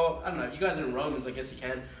there. Oh, I don't know. If you guys are in Romans, I guess you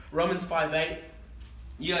can. Romans 5:8.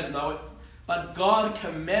 You guys know it. But God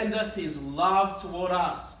commendeth his love toward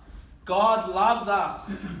us. God loves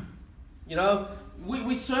us. You know,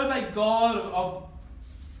 we serve a God of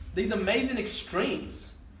these amazing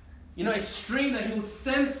extremes. You know, extreme that he would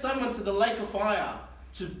send someone to the lake of fire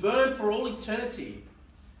to burn for all eternity.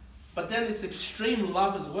 But then this extreme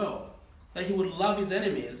love as well. That he would love his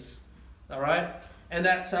enemies. Alright? And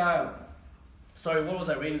that, sorry, what was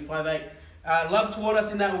I reading? 5:8. Love toward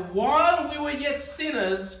us in that while we were yet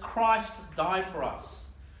sinners, Christ died for us.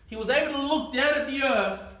 He was able to look down at the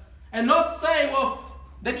earth and not say, well,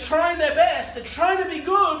 they're trying their best, they're trying to be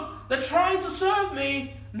good, they're trying to serve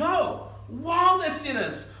me. No. While they're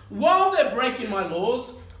sinners, while they're breaking my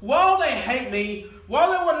laws, while they hate me,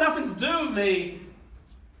 while they want nothing to do with me,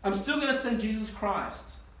 I'm still going to send Jesus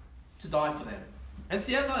Christ to die for them. And it's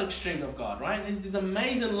the other extreme of God, right? There's this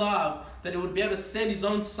amazing love that he would be able to send his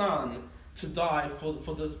own son to die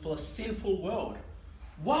for a sinful world.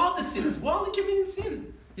 While they're sinners, while they're committing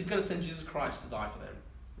sin, he's going to send Jesus Christ to die for them.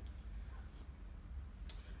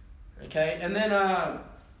 Okay, and then, I'll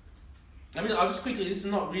just quickly, this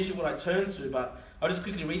is not usually what I turn to, but I'll just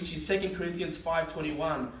quickly read to you 2 Corinthians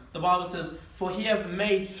 5:21. The Bible says, for he hath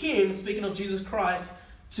made him, speaking of Jesus Christ,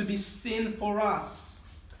 to be sin for us,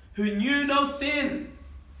 who knew no sin,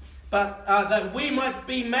 but that we might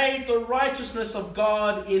be made the righteousness of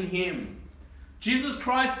God in him. Jesus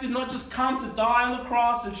Christ did not just come to die on the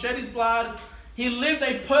cross and shed his blood. He lived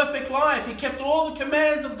a perfect life. He kept all the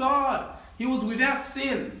commands of God. He was without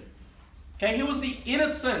sin. Okay, he was the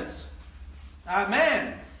innocent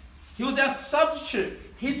man. He was our substitute.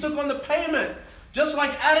 He took on the payment. Just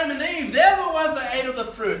like Adam and Eve, they're the ones that ate of the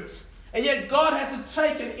fruit. And yet God had to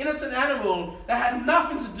take an innocent animal that had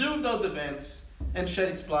nothing to do with those events and shed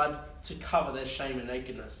its blood to cover their shame and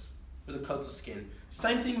nakedness with the coats of skin.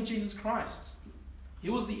 Same thing with Jesus Christ. He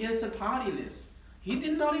was the innocent party in this. He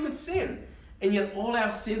did not even sin. And yet all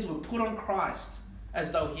our sins were put on Christ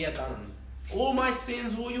as though he had done them. All my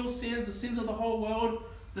sins, all your sins, the sins of the whole world,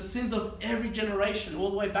 the sins of every generation, all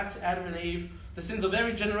the way back to Adam and Eve, the sins of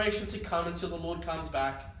every generation to come until the Lord comes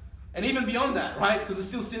back. And even beyond that, right? Because there's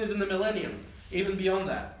still sinners in the millennium. Even beyond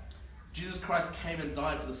that. Jesus Christ came and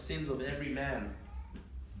died for the sins of every man.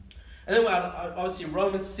 And then obviously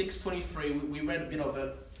Romans 6:23, we read a bit of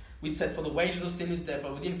it. We said for the wages of sin is death,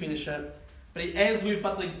 but we didn't finish it. But it ends with,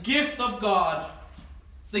 but the gift of God.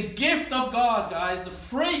 The gift of God, guys. The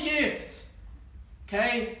free gift.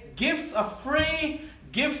 Okay? Gifts are free.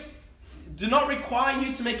 Gifts do not require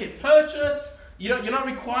you to make a purchase. You're not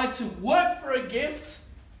required to work for a gift.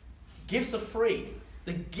 Gifts are free.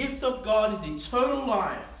 The gift of God is eternal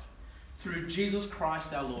life through Jesus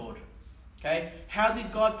Christ our Lord. Okay? How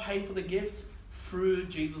did God pay for the gift? Through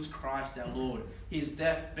Jesus Christ our Lord. His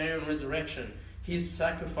death, burial, and resurrection. His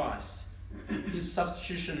sacrifice. His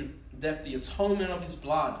substitution death. The atonement of his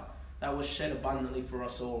blood that was shed abundantly for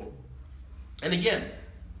us all. And again,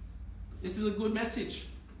 this is a good message.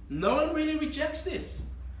 No one really rejects this.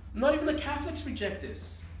 Not even the Catholics reject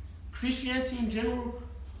this. Christianity in general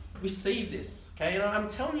receive this. Okay, and I'm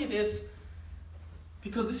telling you this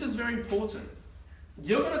because this is very important.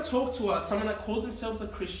 You're going to talk to someone that calls themselves a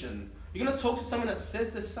Christian. You're going to talk to someone that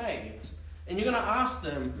says they're saved. and you're going to ask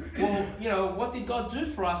them, well, what did God do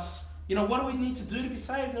for us? What do we need to do to be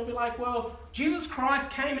saved? And they'll be like, well, Jesus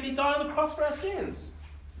Christ came and he died on the cross for our sins.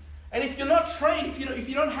 And if you're not trained, if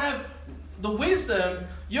you don't have the wisdom,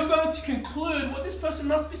 you're going to conclude, well, this person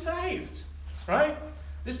must be saved, right?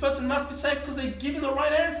 This person must be saved because they're given the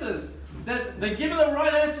right answers. They're given the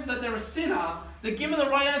right answers that they're a sinner. They're given the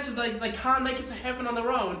right answers that they can't make it to heaven on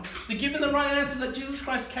their own. They're given the right answers that Jesus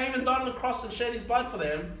Christ came and died on the cross and shed his blood for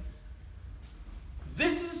them.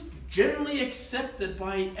 This is generally accepted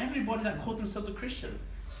by everybody that calls themselves a Christian.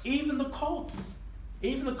 Even the cults.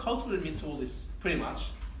 Even the cults would admit to all this, pretty much.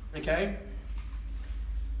 Okay?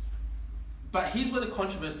 But here's where the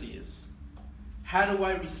controversy is. How do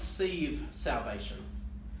I receive salvation?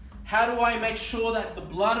 How do I make sure that the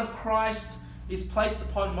blood of Christ is placed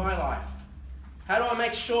upon my life? How do I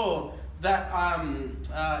make sure that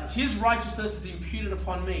his righteousness is imputed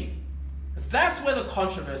upon me? That's where the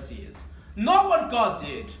controversy is. Not what God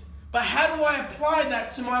did, but how do I apply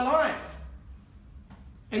that to my life?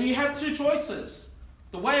 And you have two choices.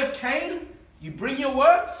 The way of Cain, you bring your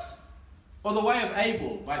works, or the way of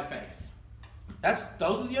Abel, by faith.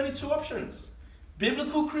 Those are the only two options.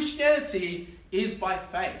 Biblical Christianity is by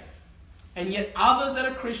faith. And yet others that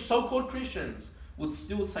are so-called Christians would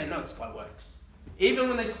still say, no, it's by works. Even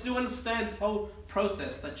when they still understand this whole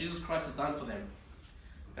process that Jesus Christ has done for them.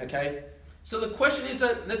 Okay? So the question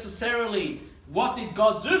isn't necessarily, what did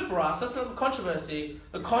God do for us? That's not the controversy.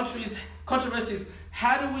 The controversy is,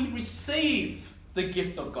 how do we receive the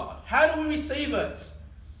gift of God? How do we receive it?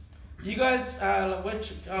 You guys, I'll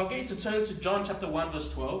get you to turn to John chapter 1,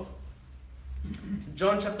 verse 12.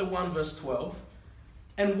 John chapter 1, verse 12.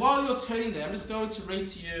 And while you're turning there, I'm just going to read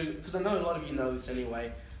to you, because I know a lot of you know this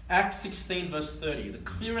anyway, Acts 16, verse 30, the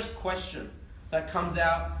clearest question that comes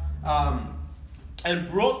out,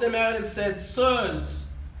 and brought them out and said, Sirs,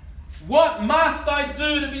 what must I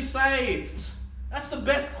do to be saved? That's the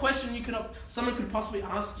best question someone could possibly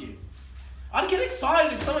ask you. I'd get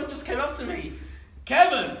excited if someone just came up to me,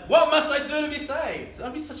 Kevin, what must I do to be saved?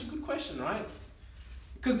 That'd be such a good question, right?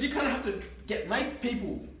 Because you kind of have to make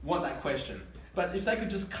people want that question. But if they could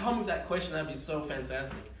just come with that question, that'd be so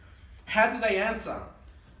fantastic. How did they answer?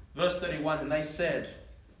 Verse 31, and they said,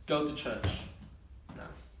 go to church. No.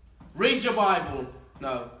 Read your Bible.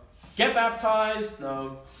 No. Get baptized.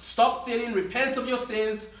 No. Stop sinning. Repent of your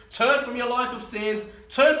sins. Turn from your life of sins.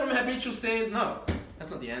 Turn from habitual sins. No.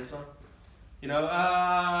 That's not the answer.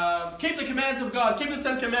 Keep the commands of God. Keep the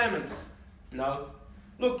 10 Commandments. No.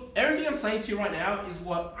 Look, everything I'm saying to you right now is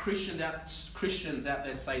what Christians out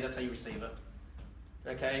there say. That's how you receive it.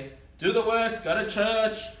 Okay? Do the works. Go to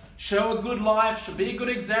church. Show a good life. Should be a good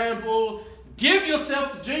example. Give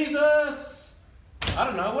yourself to Jesus. I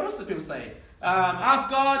don't know. What else do people say?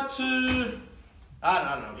 Ask God to...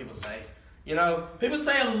 I don't know what people say. People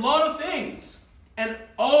say a lot of things. And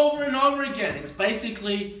over again, it's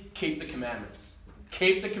basically keep the commandments.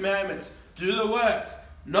 Keep the commandments. Do the works.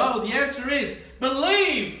 No, the answer is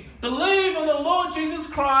believe. Believe on the Lord Jesus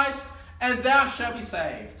Christ and thou shalt be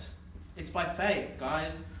saved. It's by faith,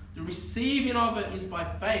 guys. The receiving of it is by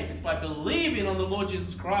faith. It's by believing on the Lord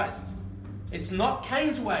Jesus Christ. It's not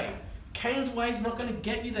Cain's way. Cain's way is not going to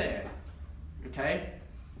get you there. Okay?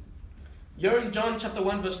 You're in John chapter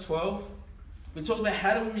 1 verse 12. We talk about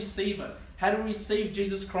how do we receive it. How do we receive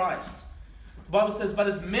Jesus Christ? The Bible says, but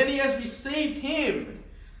as many as received him,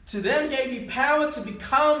 to them gave he power to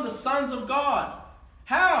become the sons of God.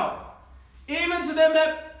 How? Even to them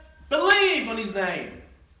that believe on his name.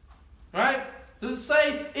 Right? Does it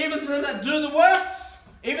say, even to them that do the works?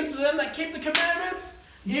 Even to them that keep the commandments?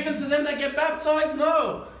 Even to them that get baptized?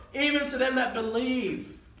 No. Even to them that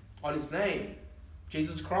believe on his name,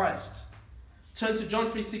 Jesus Christ. Turn to John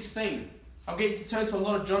 3:16. I'll get you to turn to a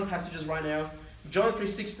lot of John passages right now. John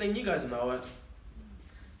 3:16, you guys know it.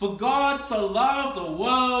 For God so loved the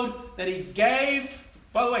world that he gave,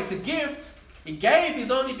 by the way, it's a gift. He gave his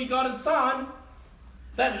only begotten Son,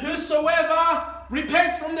 that whosoever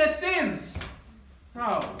repents from their sins.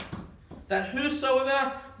 No. That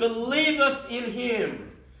whosoever believeth in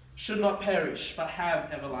him should not perish, but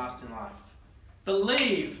have everlasting life.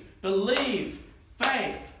 Believe,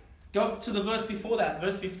 faith. Go to the verse before that,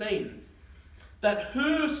 verse 15. That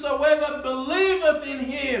whosoever believeth in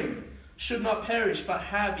him should not perish, but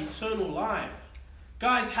have eternal life.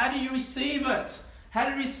 Guys, how do you receive it? How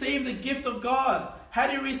do you receive the gift of God? How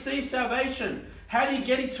do you receive salvation? How do you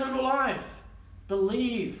get eternal life?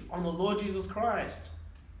 Believe on the Lord Jesus Christ.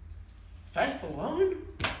 Faith alone?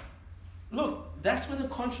 Look, that's where the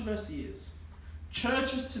controversy is.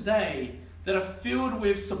 Churches today that are filled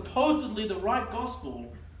with supposedly the right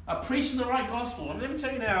gospel are preaching the right gospel, and let me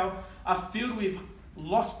tell you now, are filled with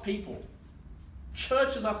lost people.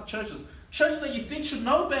 Churches after churches. Churches that you think should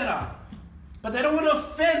know better. But they don't want to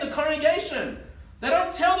offend the congregation. They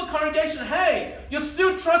don't tell the congregation, hey, you're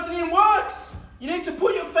still trusting in works. You need to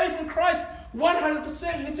put your faith in Christ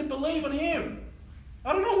 100%. You need to believe in Him.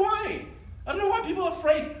 I don't know why. I don't know why people are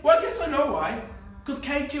afraid. Well, I guess I know why. Because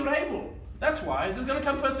Cain killed Abel. That's why. There's going to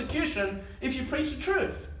come persecution if you preach the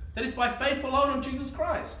truth. That it's by faith alone on Jesus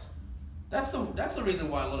Christ. That's the reason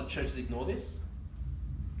why a lot of churches ignore this.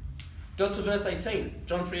 Go to verse 18.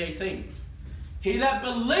 John 3:18. He that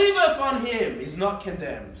believeth on Him is not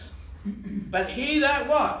condemned. But he that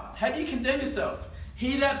what? How do you condemn yourself?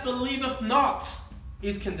 He that believeth not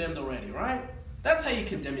is condemned already, right? That's how you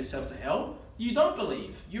condemn yourself to hell. You don't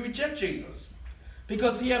believe. You reject Jesus.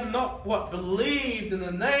 Because he have not, what? Believed in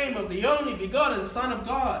the name of the only begotten Son of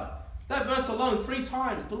God. That verse alone 3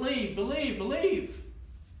 times. Believe, believe, believe.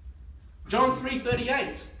 John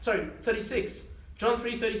 36. John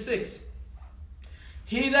 3:36.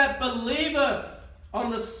 He that believeth on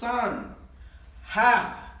the Son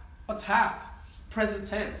hath, what's hath? Present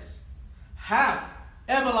tense. Hath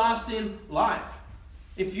everlasting life.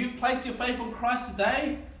 If you've placed your faith on Christ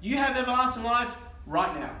today, you have everlasting life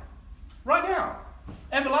right now. Right now.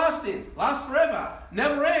 Everlasting. Lasts forever.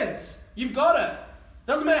 Never ends. You've got it.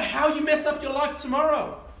 Doesn't matter how you mess up your life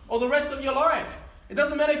tomorrow or the rest of your life. It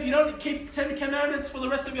doesn't matter if you don't keep 10 commandments for the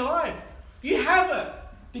rest of your life. You have it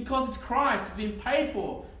because it's Christ. It's been paid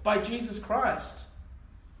for by Jesus Christ.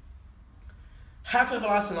 Hath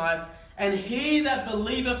everlasting life, and he that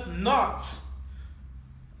believeth not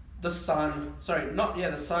the Son,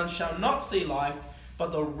 the Son shall not see life,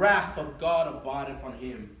 but the wrath of God abideth on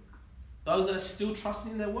him. Those that are still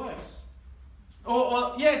trusting in their works.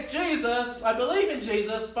 Or yeah, it's Jesus, I believe in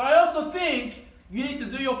Jesus, but I also think you need to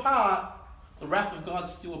do your part. The wrath of God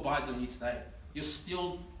still abides on you today. You're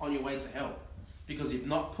still on your way to hell because you've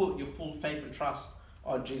not put your full faith and trust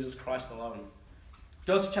on Jesus Christ alone.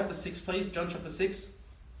 Go to chapter 6, please. John chapter 6,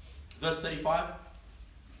 verse 35.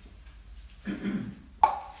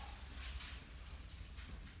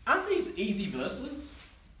 Aren't these easy verses?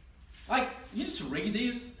 Like, you just read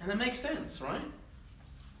these and it makes sense, right?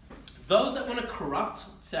 Those that want to corrupt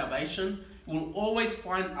salvation will always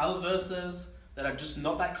find other verses that are just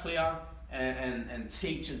not that clear and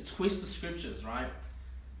teach and twist the scriptures, right?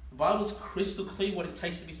 The Bible's crystal clear what it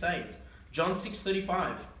takes to be saved. John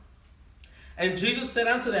 6:35. And Jesus said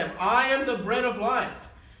unto them, I am the bread of life.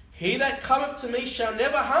 He that cometh to me shall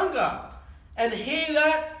never hunger, and he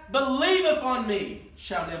that believeth on me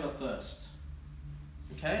shall never thirst.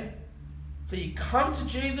 Okay? So you come to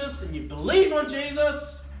Jesus and you believe on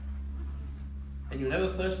Jesus, and you'll never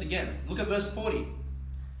thirst again. Look at verse 40.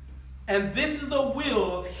 And this is the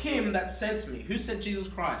will of him that sent me. Who sent Jesus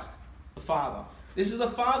Christ? The Father. This is the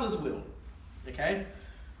Father's will. Okay?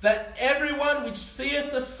 That everyone which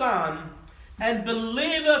seeth the Son and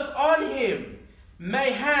believeth on him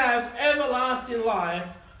may have everlasting life,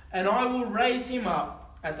 and I will raise him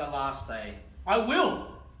up at the last day. I will.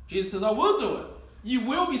 Jesus says, I will do it. You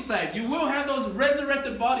will be saved. You will have those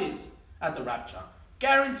resurrected bodies at the rapture.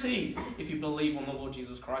 Guaranteed, if you believe on the Lord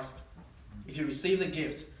Jesus Christ. If you receive the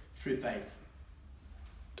gift through faith.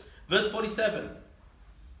 Verse 47.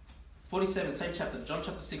 47, same chapter. John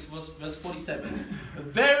chapter 6, verse 47.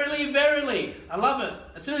 Verily, verily. I love it.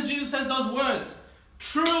 As soon as Jesus says those words,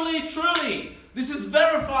 truly, truly, this is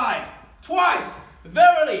verified. Twice.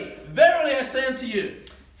 Verily, verily I say unto you,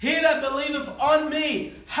 he that believeth on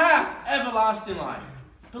me hath everlasting life.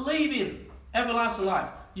 Believe in everlasting life.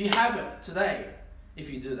 You have it today if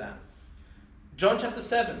you do that. John chapter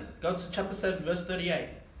 7. Go to chapter 7, verse 38.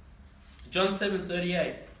 John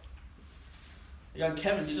 7:38. You're going,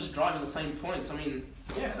 Kevin, you're just driving the same points. I mean,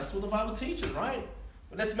 yeah, that's what the Bible teaches, right?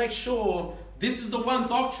 But let's make sure this is the one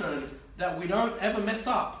doctrine that we don't ever mess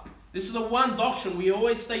up. This is the one doctrine we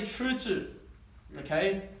always stay true to.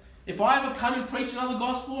 Okay? If I ever come and preach another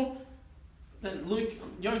gospel, then Luke,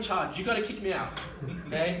 you're in charge. You got to kick me out.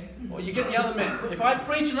 Okay? Or you get the other men. If I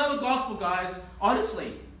preach another gospel, guys,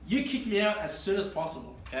 honestly, you kick me out as soon as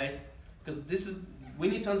possible. Okay? Because we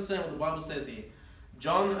need to understand what the Bible says here.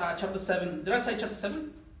 John chapter 7. Did I say chapter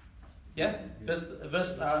 7? Yeah?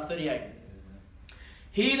 Verse 38.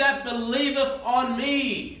 He that believeth on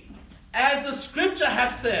me, as the scripture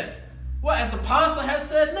hath said. What, as the pastor has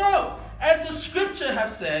said? No. As the scripture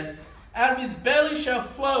hath said, out of his belly shall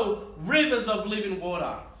flow rivers of living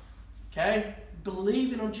water. Okay?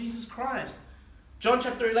 Believing on Jesus Christ. John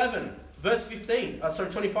chapter 11, verse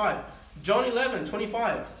 25. John 11,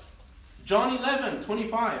 25. John 11,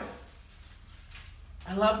 25.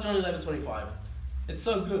 I love John 11, 25. It's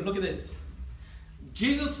so good. Look at this.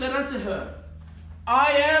 Jesus said unto her,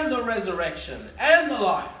 I am the resurrection and the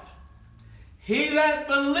life. He that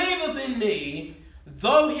believeth in me,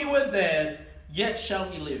 though he were dead, yet shall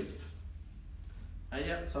he live.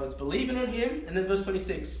 So it's believing on him. And then verse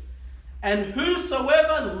 26. And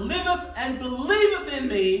whosoever liveth and believeth in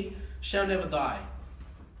me shall never die.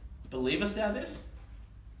 Believest thou this?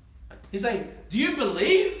 He's saying, do you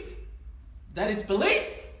believe that it's belief?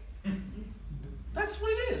 That's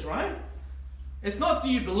what it is, right? It's not do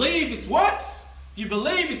you believe it's works? Do you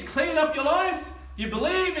believe it's cleaning up your life? Do you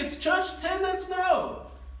believe it's church attendance? No.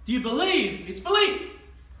 Do you believe it's belief?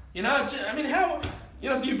 You know, I mean, how, you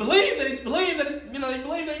know, do you believe that it's believe that it's, you know, you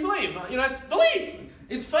believe that you believe? You know, it's belief.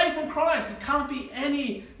 It's faith in Christ. It can't be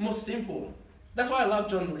any more simple. That's why I love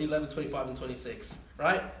John 11, 25 and 26,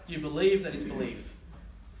 right? Do you believe that it's belief?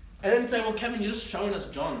 And then you say, well, Kevin, you're just showing us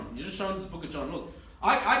John. You're just showing us the book of John. Look,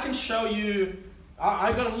 I can show you,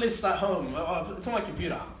 I got a list at home. It's on my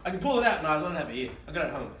computer. I can pull it out. No, I don't have it here. I got it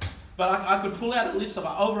at home. But I could pull out a list of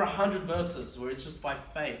over 100 verses where it's just by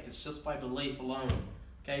faith. It's just by belief alone.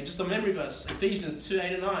 Okay, just a memory verse. Ephesians 2,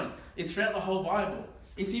 8 and 9. It's throughout the whole Bible.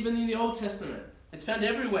 It's even in the Old Testament. It's found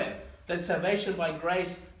everywhere. That it's salvation by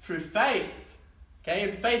grace through faith. Okay,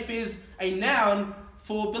 and faith is a noun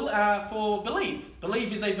for believe.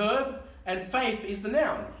 Believe is a verb, and faith is the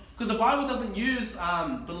noun. Because the Bible doesn't use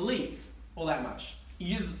belief all that much. It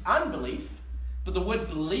uses unbelief, but the word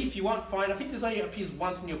belief you won't find. I think this only appears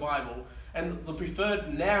once in your Bible, and the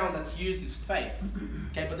preferred noun that's used is faith.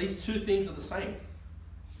 Okay, but these two things are the same.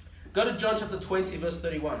 Go to John chapter 20, verse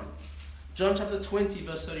 31. John chapter 20,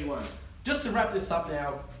 verse 31. Just to wrap this up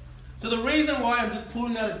now. So the reason why I'm just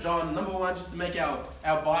pulling out of John, number one, just to make our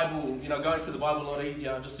Bible, you know, going through the Bible a lot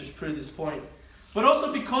easier, just to prove this point. But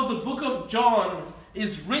also because the book of John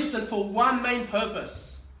is written for one main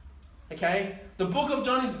purpose. Okay? The book of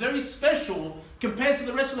John is very special compared to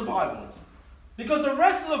the rest of the Bible. Because the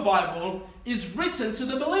rest of the Bible is written to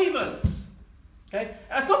the believers. Okay?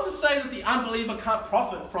 That's not to say that the unbeliever can't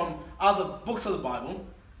profit from other books of the Bible.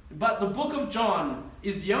 But the book of John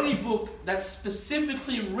is the only book that's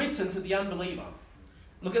specifically written to the unbeliever.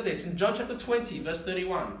 Look at this in John chapter 20, verse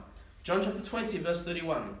 31. John chapter 20, verse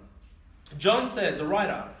 31. John says, the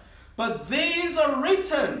writer, but these are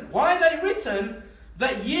written. Why are they written?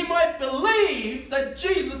 That ye might believe that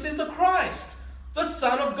Jesus is the Christ, the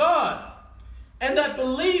Son of God. And that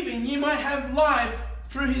believing ye might have life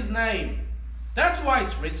through his name. That's why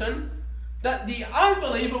it's written. That the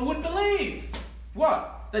unbeliever would believe.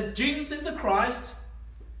 What? That Jesus is the Christ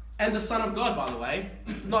and the Son of God, by the way.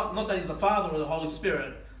 Not that he's the Father or the Holy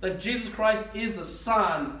Spirit. That Jesus Christ is the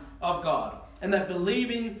Son of God. And that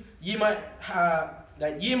believing ye might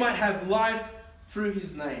have life through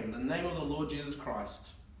his name. The name of the Lord Jesus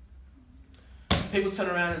Christ. People turn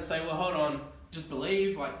around and say, well, hold on. Just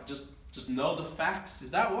believe, like just know the facts.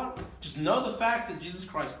 Is that what? Just know the facts that Jesus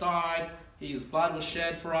Christ died. His blood was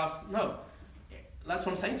shed for us. No. That's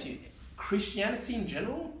what I'm saying to you. Christianity in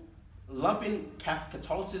general, lumping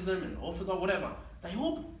Catholicism and Orthodox, whatever, they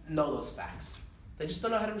all know those facts. They just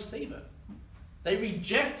don't know how to receive it. They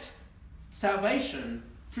reject salvation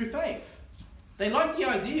through faith. They like the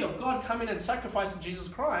idea of God coming and sacrificing Jesus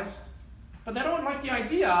Christ, but they don't like the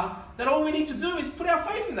idea that all we need to do is put our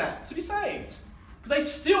faith in that to be saved. Because they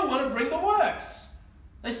still want to bring the works.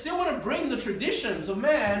 They still want to bring the traditions of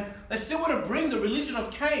man. They still want to bring the religion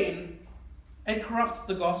of Cain and corrupt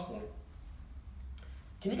the gospel.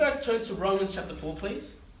 Can you guys turn to Romans chapter 4,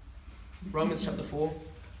 please? Romans chapter 4.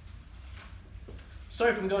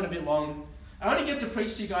 Sorry if I'm going a bit long. I only get to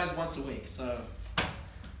preach to you guys once a week, so,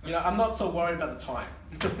 you know, I'm not so worried about the time.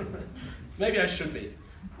 Maybe I should be.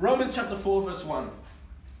 Romans chapter 4, verse 1.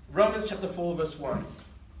 Romans chapter 4, verse 1.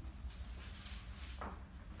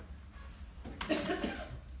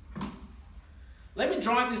 Let me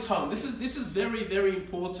drive this home. This is very, very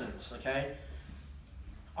important, okay?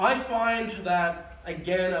 I find that,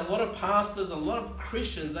 again, a lot of pastors, a lot of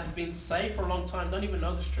Christians that have been saved for a long time don't even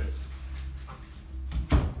know this truth.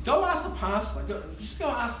 Go ask a pastor. Just go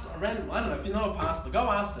ask a random, I don't know, if you know a pastor, go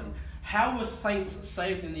ask them, how were saints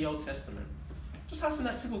saved in the Old Testament? Just ask them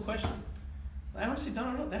that simple question. They honestly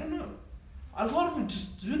don't know. They don't know. A lot of them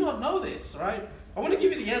just do not know this, right? I want to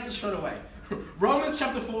give you the answer straight away. Romans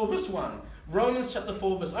chapter 4, verse 1. Romans chapter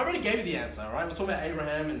 4, verse... I already gave you the answer, right? We're talking about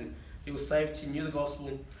Abraham and he was saved. He knew the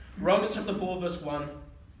gospel. Romans chapter 4, verse 1.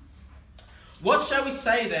 What shall we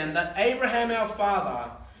say then that Abraham our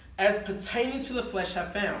father, as pertaining to the flesh,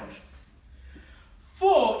 have found?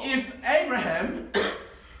 For if Abraham...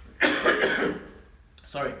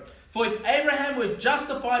 For if Abraham were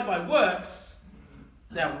justified by works,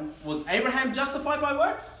 Now, was Abraham justified by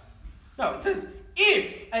works? No, it says,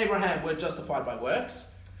 if Abraham were justified by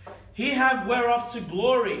works, he have whereof to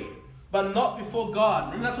glory, but not before God.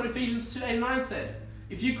 Remember, that's what Ephesians 2:8-9 said.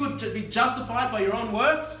 If you could be justified by your own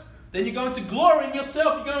works, then you're going to glory in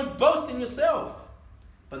yourself, you're going to boast in yourself,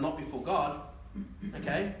 but not before God.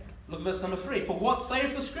 Okay? Look at verse number 3. For what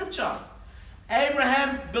saith the scripture?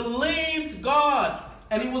 Abraham believed God,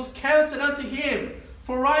 and it was counted unto him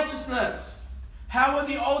for righteousness. How were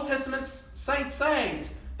the Old Testament saints saved?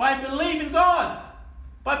 By believing God.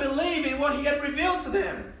 By believing what he had revealed to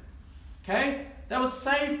them. Okay? They were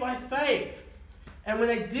saved by faith. And when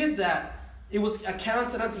they did that, it was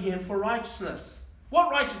accounted unto him for righteousness.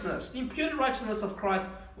 What righteousness? The imputed righteousness of Christ.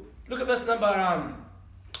 Look at verse number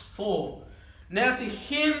 4. Now to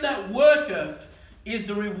him that worketh is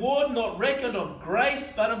the reward not reckoned of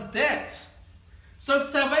grace, but of debt. So if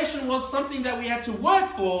salvation was something that we had to work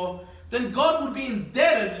for, then God would be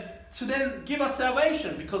indebted to then give us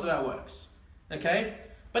salvation because of our works. Okay?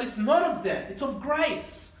 But it's not of debt, it's of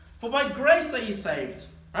grace. For by grace are ye saved.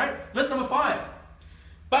 Right? Verse number 5.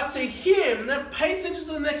 But to him, now pay attention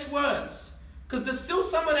to the next words. Because there's still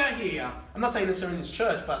someone out here, I'm not saying necessarily in this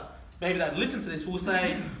church, but maybe that listen to this will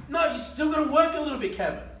say, no, you still got to work a little bit,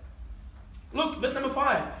 Kevin. Look, verse number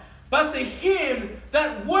 5. But to him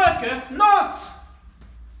that worketh not.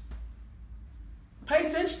 Pay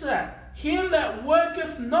attention to that. Him that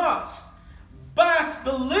worketh not, but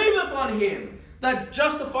believeth on him that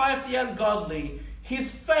justifieth the ungodly,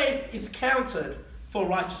 his faith is counted for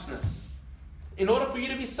righteousness. In order for you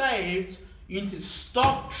to be saved, you need to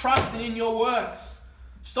stop trusting in your works.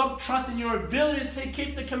 Stop trusting your ability to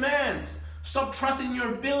keep the commands. Stop trusting in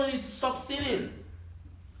your ability to stop sinning.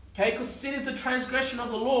 Okay, because sin is the transgression of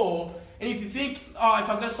the law. And if you think, oh, if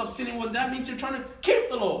I'm going to stop sinning, well, that means you're trying to keep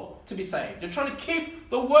the law to be saved. You're trying to keep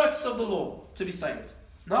the works of the law to be saved.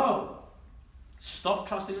 No. Stop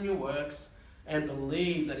trusting in your works and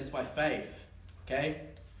believe that it's by faith. Okay?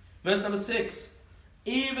 Verse number 6.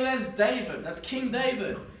 Even as David, that's King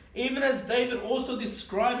David, even as David also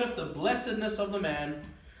describeth the blessedness of the man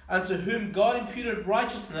unto whom God imputed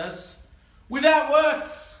righteousness without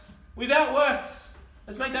works. Without works.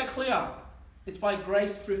 Let's make that clear. It's by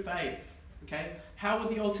grace through faith. Okay? How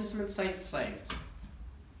were the Old Testament saints saved?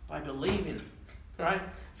 By believing. Right?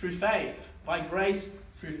 Through faith. By grace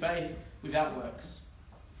through faith without works.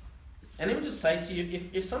 And let me just say to you,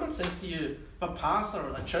 if someone says to you, if a pastor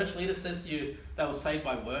or a church leader says to you they were saved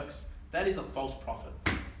by works, that is a false prophet.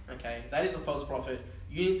 Okay? That is a false prophet.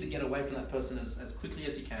 You need to get away from that person as quickly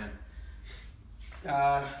as you can.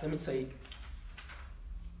 Let me see.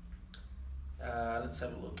 Let's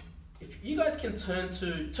have a look. If you guys can turn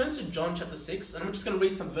to John chapter 6, and I'm just going to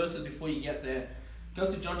read some verses before you get there. Go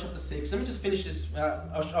to John chapter 6. Let me just finish this.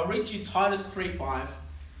 I'll read to you Titus 3:5.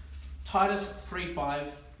 Titus 3:5.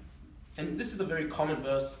 And this is a very common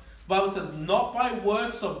verse. The Bible says, not by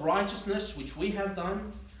works of righteousness which we have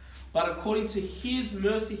done, but according to his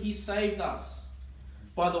mercy he saved us,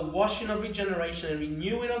 by the washing of regeneration and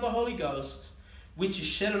renewing of the Holy Ghost, which is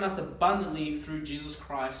shed on us abundantly through Jesus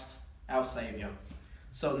Christ, our Savior.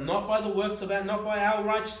 So not by the works of not by our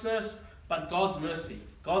righteousness, but God's mercy.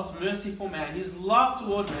 God's mercy for man. His love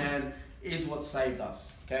toward man is what saved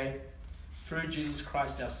us. Okay? Through Jesus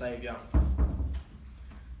Christ, our Savior.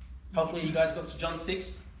 Hopefully you guys got to John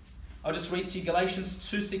 6. I'll just read to you Galatians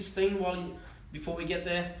 2:16 before we get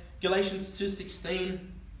there. Galatians 2:16.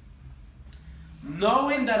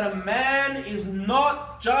 Knowing that a man is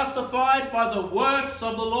not justified by the works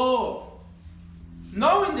of the law.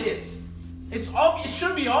 Knowing this, it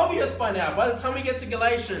should be obvious by now, by the time we get to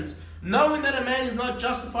Galatians. Knowing that a man is not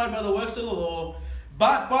justified by the works of the law,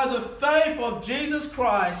 but by the faith of Jesus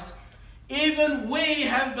Christ, even we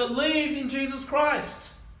have believed in Jesus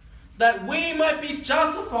Christ, that we might be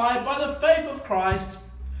justified by the faith of Christ,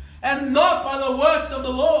 and not by the works of the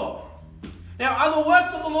law. Now, are the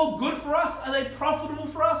works of the law good for us? Are they profitable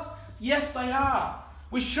for us? Yes, they are.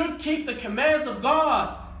 We should keep the commands of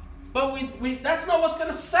God. But that's not what's going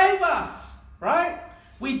to save us, right?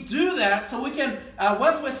 We do that so we can,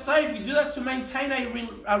 once we're saved, we do that to maintain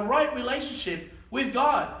a right relationship with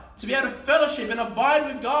God, to be able to fellowship and abide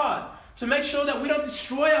with God, to make sure that we don't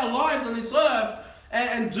destroy our lives on this earth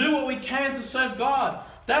and do what we can to serve God.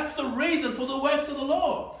 That's the reason for the works of the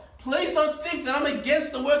law. Please don't think that I'm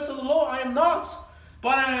against the works of the law. I am not.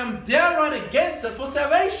 But I am downright against it for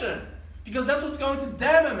salvation. Because that's what's going to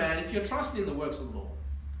damn a man if you're trusting in the works of the law.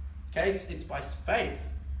 Okay, it's by faith.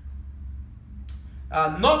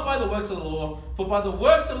 Not by the works of the law, for by the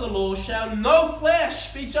works of the law shall no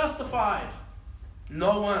flesh be justified.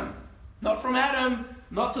 No one. Not from Adam,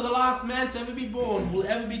 not to the last man to ever be born, will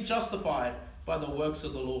ever be justified by the works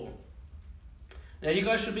of the law. Now you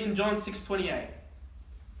guys should be in John 6:28.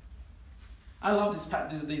 I love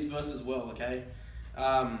these verses well, okay?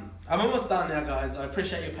 I'm almost done now, guys. I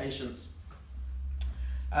appreciate your patience.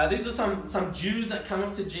 These are some Jews that come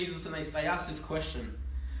up to Jesus and they ask this question.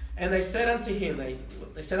 And they said unto him,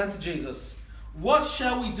 they said unto Jesus, what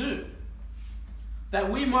shall we do that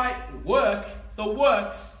we might work the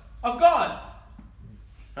works of God?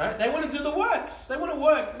 Right? They want to do the works. They want to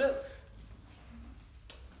work.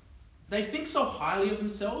 They think so highly of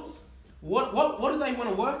themselves. What do they want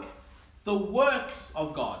to work? The works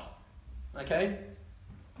of God. Okay?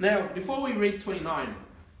 Now, before we read 29,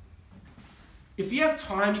 if you have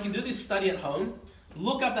time, you can do this study at home.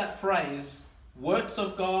 Look up that phrase, works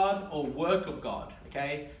of God or work of God.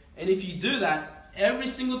 Okay? And if you do that, every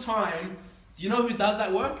single time, do you know who does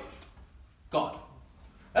that work? God.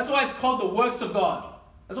 That's why it's called the works of God.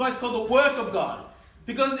 That's why it's called the work of God.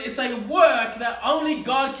 Because it's a work that only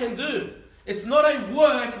God can do. It's not a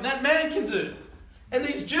work that man can do. And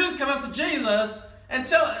these Jews come up to Jesus and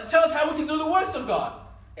tell us how we can do the works of God.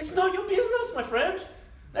 It's not your business, my friend.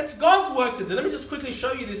 That's God's work to do. Let me just quickly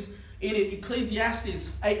show you this in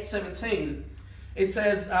Ecclesiastes 8:17. It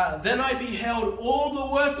says, then I beheld all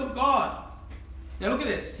the work of God. Now look at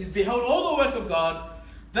this. He's beheld all the work of God,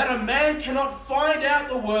 that a man cannot find out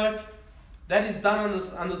the work that is done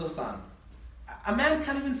under the sun. A man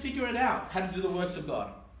can't even figure it out, how to do the works of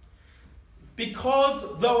God.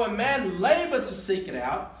 Because though a man labor to seek it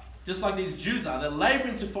out, just like these Jews are, they're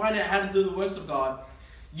laboring to find out how to do the works of God,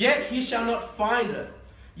 yet he shall not find it.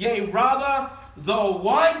 Yea, rather, though a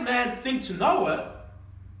wise man think to know it,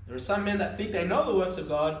 there are some men that think they know the works of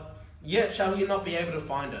God, yet shall he not be able to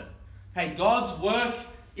find it. Hey, God's work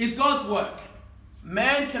is God's work.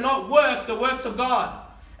 Man cannot work the works of God.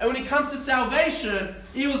 And when it comes to salvation,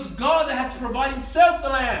 it was God that had to provide himself the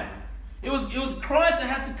Lamb. It was Christ that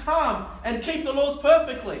had to come and keep the laws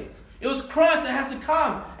perfectly. It was Christ that had to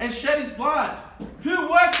come and shed his blood. Who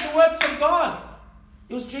worked the works of God?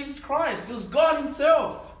 It was Jesus Christ. It was God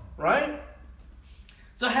himself, right?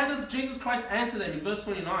 So how does Jesus Christ answer them in verse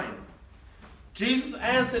 29? Jesus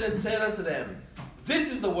answered and said unto them,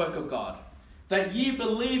 this is the work of God, that ye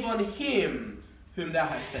believe on him whom thou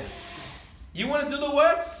hast sent. You want to do the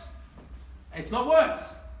works? It's not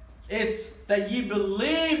works. It's that ye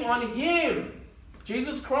believe on him,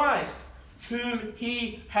 Jesus Christ, whom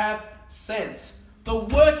he hath sent. The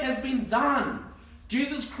work has been done.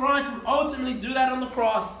 Jesus Christ would ultimately do that on the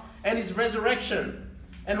cross and his resurrection.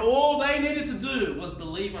 And all they needed to do was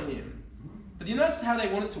believe on him. But do you notice how they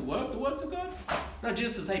wanted to work the works of God? No,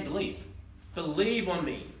 Jesus says, hey, believe. Believe on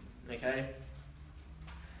me. Okay?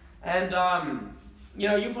 And,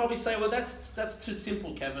 you'll probably say, well, that's too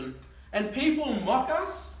simple, Kevin. And people mock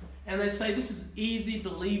us, and they say, this is easy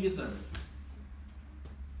believism.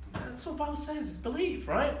 That's what the Bible says, it's believe,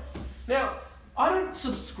 right? Now, I don't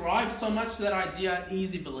subscribe so much to that idea,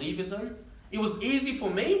 easy believism. It was easy for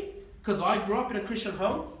me, because I grew up in a Christian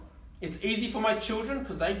home. It's easy for my children,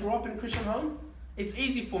 because they grew up in a Christian home. It's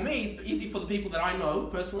easy for me, it's easy for the people that I know,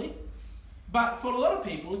 personally. But for a lot of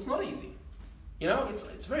people, it's not easy.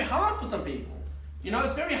 It's very hard for some people.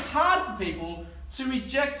 It's very hard for people to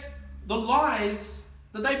reject the lies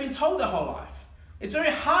that they've been told their whole life. It's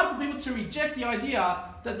very hard for people to reject the idea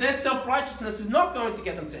that their self-righteousness is not going to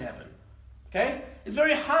get them to heaven. Okay? It's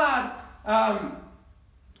very hard. I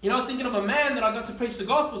was thinking of a man that I got to preach the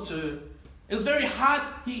gospel to. It was very hard.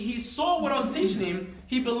 He saw what I was teaching him.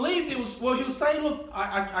 He believed it was, he was saying, look,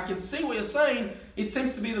 I can see what you're saying. It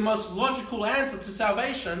seems to be the most logical answer to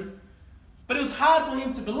salvation. But it was hard for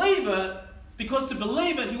him to believe it, because to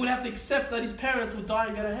believe it, he would have to accept that his parents would die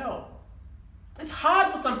and go to hell. It's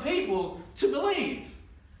hard for some people to believe.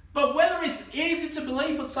 But whether it's easy to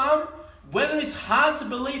believe for some, whether it's hard to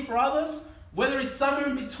believe for others, whether it's somewhere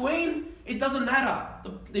in between, it doesn't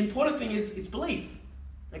matter. The important thing is it's belief.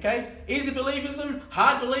 Okay? Easy believism,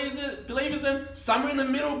 hard believism, somewhere in the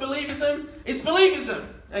middle believism. It's believism.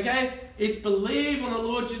 Okay? It's believe on the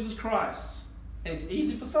Lord Jesus Christ. And it's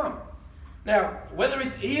easy for some. Now, whether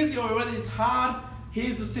it's easy or whether it's hard,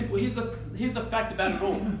 here's the fact about it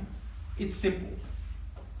all. It's simple.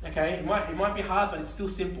 Okay? It might be hard, but it's still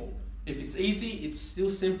simple. If it's easy, it's still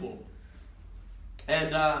simple.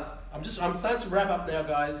 And I'm starting to wrap up now,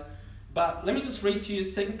 guys. But let me just read to you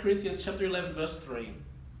 2 Corinthians chapter 11, verse 3.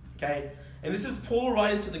 Okay? And this is Paul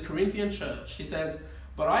writing to the Corinthian church. He says,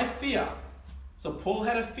 but I fear. So Paul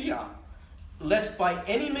had a fear, lest by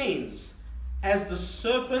any means, as the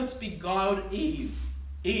serpent beguiled Eve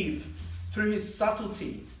through his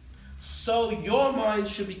subtlety, so your mind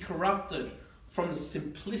should be corrupted from the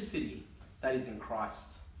simplicity that is in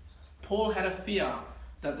Christ. Paul had a fear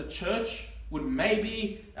that the church would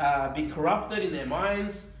maybe be corrupted in their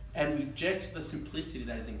minds and reject the simplicity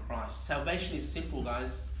that is in Christ. Salvation is simple,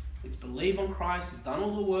 guys. It's believe on Christ. He's done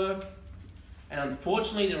all the work. And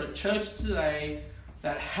unfortunately, there are churches today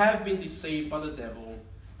that have been deceived by the devil.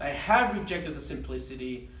 They have rejected the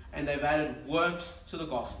simplicity and they've added works to the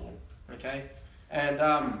gospel. Okay?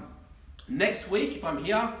 And next week, if I'm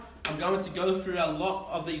here, I'm going to go through a lot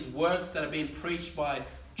of these works that are being preached by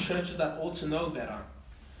churches that ought to know better.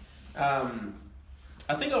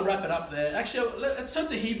 I think I'll wrap it up there. Actually, let's turn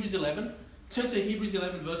to Hebrews 11. Turn to Hebrews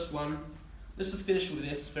 11 verse 1. Let's just finish with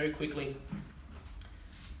this very quickly.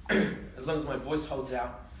 As long as my voice holds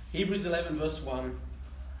out. Hebrews 11 verse 1.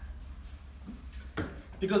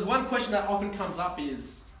 Because one question that often comes up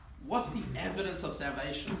is, what's the evidence of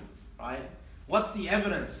salvation? Right? What's the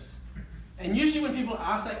evidence? And usually when people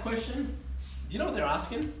ask that question, do you know what they're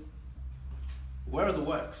asking? Where are the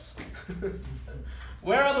works?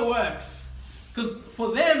 Where are the works? Because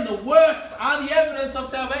for them, the works are the evidence of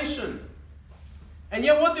salvation. And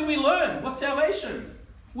yet what do we learn? What's salvation?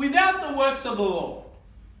 Without the works of the law.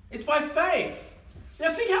 It's by faith.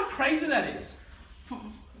 Now think how crazy that is.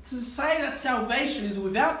 To say that salvation is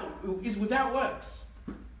without works.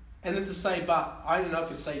 And then to say, but I don't know if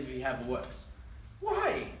you're saved if you have the works.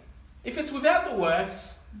 Why? If it's without the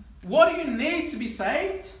works, what do you need to be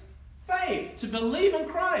saved? Faith, to believe on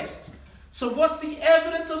Christ. So what's the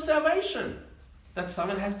evidence of salvation? That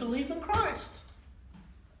someone has believed in Christ.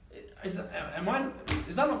 Is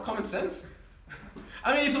that not common sense?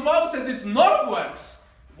 I mean, if the Bible says it's not of works,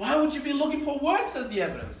 why would you be looking for works as the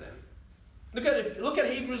evidence then? Look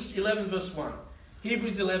at Hebrews 11 verse 1.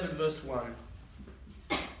 Hebrews 11 verse 1.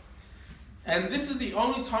 And this is the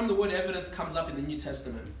only time the word evidence comes up in the New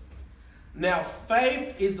Testament. Now,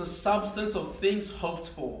 faith is the substance of things hoped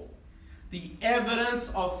for, the evidence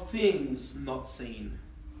of things not seen.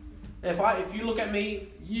 If you look at me,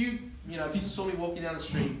 if you just saw me walking down the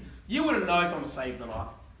street, you wouldn't know if I'm saved or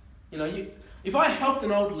not. If I helped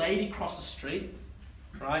an old lady cross the street,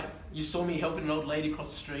 right? You saw me helping an old lady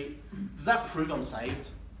cross the street. Does that prove I'm saved?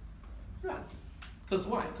 No. Because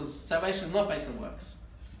why? Because salvation is not based on works.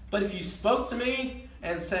 But if you spoke to me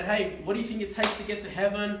and said, hey, what do you think it takes to get to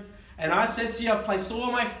heaven? And I said to you, I've placed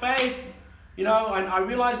all my faith, and I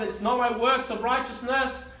realize that it's not my works of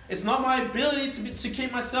righteousness. It's not my ability to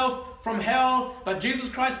keep myself from hell. But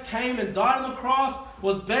Jesus Christ came and died on the cross,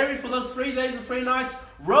 was buried for those 3 days and 3 nights,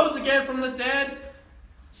 rose again from the dead,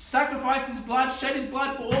 sacrificed his blood, shed his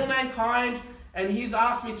blood for all mankind. And he's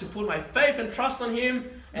asked me to put my faith and trust on him.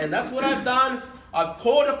 And that's what I've done. I've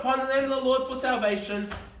called upon the name of the Lord for salvation.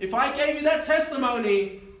 If I gave you that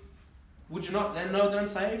testimony, would you not then know that I'm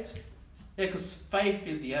saved? Yeah, because faith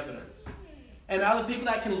is the evidence. And other people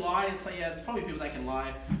that can lie and say, yeah, there's probably people that can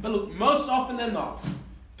lie. But look, most often than not,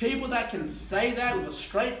 people that can say that with a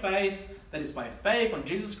straight face, that is by faith on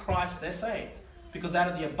Jesus Christ, they're saved. Because out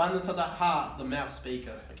of the abundance of the heart, the mouth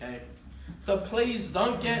speaketh, okay? So please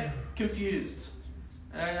don't get confused.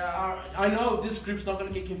 I know this group's not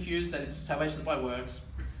going to get confused that it's salvation by works.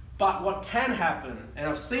 But what can happen, and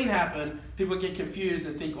I've seen happen, people get confused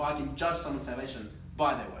and think, well, I can judge someone's salvation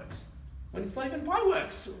by their works. When it's not even by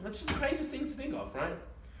works. That's just the craziest thing to think of, right?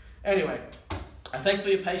 Anyway, thanks for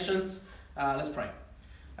your patience. Let's pray.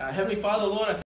 Heavenly Father, Lord,